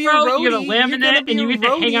 you're gonna be a roadie. You get a laminate, and you get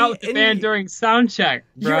to hang out with the band during sound check,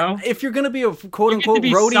 bro. If you're gonna be a quote unquote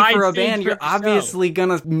roadie for a band, you're obviously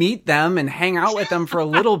gonna meet them and hang out with them for a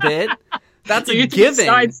little bit. That's a given.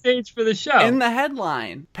 Side stage for the show. In the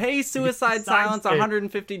headline, pay Suicide Silence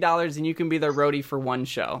 $150 and you can be their roadie for one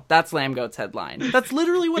show. That's Lambgoat's headline. That's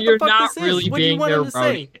literally what the fuck this is. What do you want him to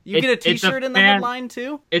say? You get a t-shirt in the headline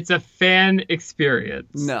too? It's a fan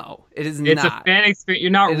experience. No, it is not. It's a fan experience.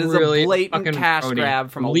 You're not really a blatant cash grab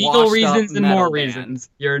from a legal reasons and more band. Reasons.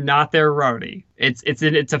 You're not their roadie. It's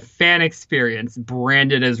a fan experience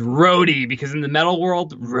branded as roadie because in the metal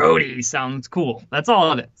world, roadie sounds cool. That's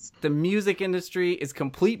all it is. The music industry is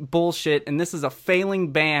complete bullshit, and this is a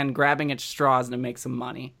failing band grabbing at straws to make some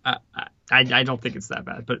money. I don't think it's that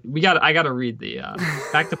bad, but I gotta read the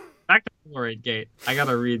back to Polaroid Gate. I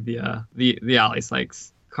gotta read the Ali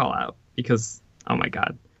Sykes call out because oh my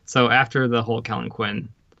god. So after the whole Kellen Quinn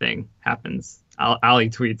thing happens, Ali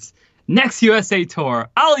tweets, "Next USA tour,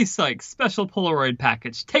 Ali Sykes, special Polaroid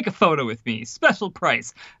package. Take a photo with me. Special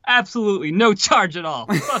price. Absolutely no charge at all.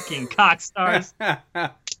 Fucking cockstars."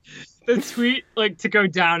 The tweet, to go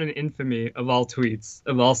down in infamy of all tweets,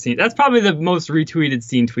 of all scenes. That's probably the most retweeted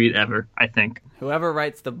scene tweet ever, I think. Whoever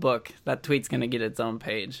writes the book, that tweet's going to get its own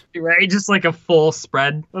page. Right? Just like a full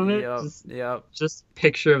spread of it. Yep. Just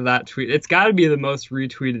picture of that tweet. It's got to be the most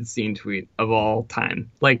retweeted scene tweet of all time.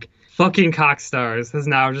 Fucking cockstars has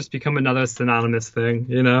now just become another synonymous thing,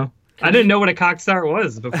 I didn't know what a cockstar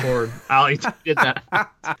was before Ali did that.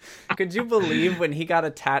 Could you believe when he got a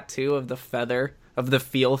tattoo of the feather, of the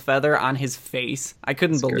feel feather on his face? I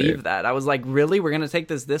couldn't believe that. I was like, really? We're going to take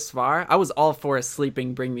this far? I was all for a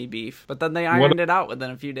sleeping bring me beef. But then they ironed it out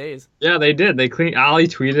within a few days. Yeah, they did. Ali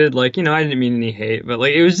tweeted, like, I didn't mean any hate, but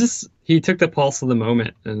like it was just, he took the pulse of the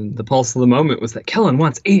moment, and the pulse of the moment was that Kellen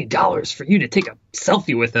wants $80 for you to take a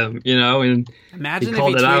selfie with him, and imagine if he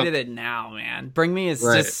tweeted it now, man. Bring me is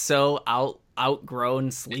just so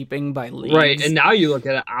outgrown sleeping by leagues. Right, and now you look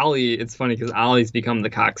at it, Ali, it's funny because Ali's become the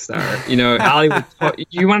cock star. Ali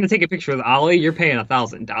you want to take a picture with Ali, you're paying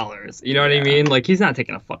 $1,000. You know what I mean? Like, he's not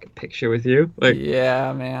taking a fucking picture with you. Like,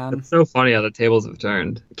 yeah, man. It's so funny how the tables have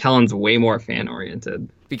turned. Kellen's way more fan oriented.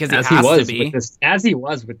 Because he has to be. As he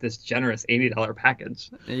was with this generous $80 package.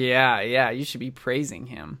 Yeah, you should be praising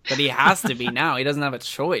him. But he has to be now. He doesn't have a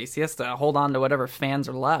choice. He has to hold on to whatever fans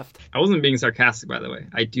are left. I wasn't being sarcastic, by the way.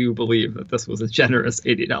 I do believe that this was a generous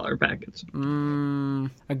 $80 package.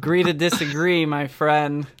 Agree to disagree, my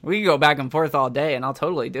friend. We can go back and forth all day, and I'll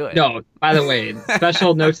totally do it. No, by the way,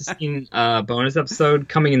 special Note to Scene bonus episode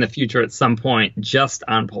coming in the future at some point, just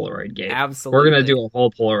on Polaroid Gate. Absolutely. We're going to do a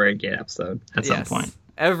whole Polaroid Gate episode at some point.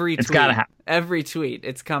 It's gotta happen. Every tweet,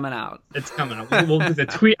 it's coming out. It's coming out. We'll do the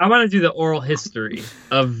tweet. I want to do the oral history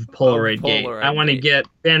of Polaroid Gate. I want to get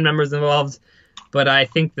fan members involved, but I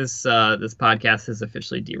think this podcast has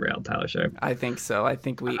officially derailed, Tyler Sharp. I think so. I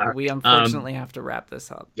think we unfortunately have to wrap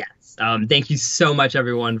this up. Yes. Thank you so much,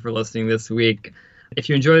 everyone, for listening this week. If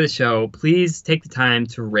you enjoy the show, please take the time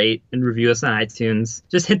to rate and review us on iTunes.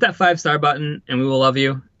 Just hit that 5-star button and we will love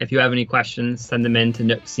you. If you have any questions, send them in to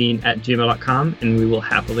notescene@gmail.com and we will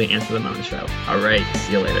happily answer them on the show. All right.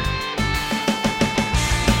 See you later.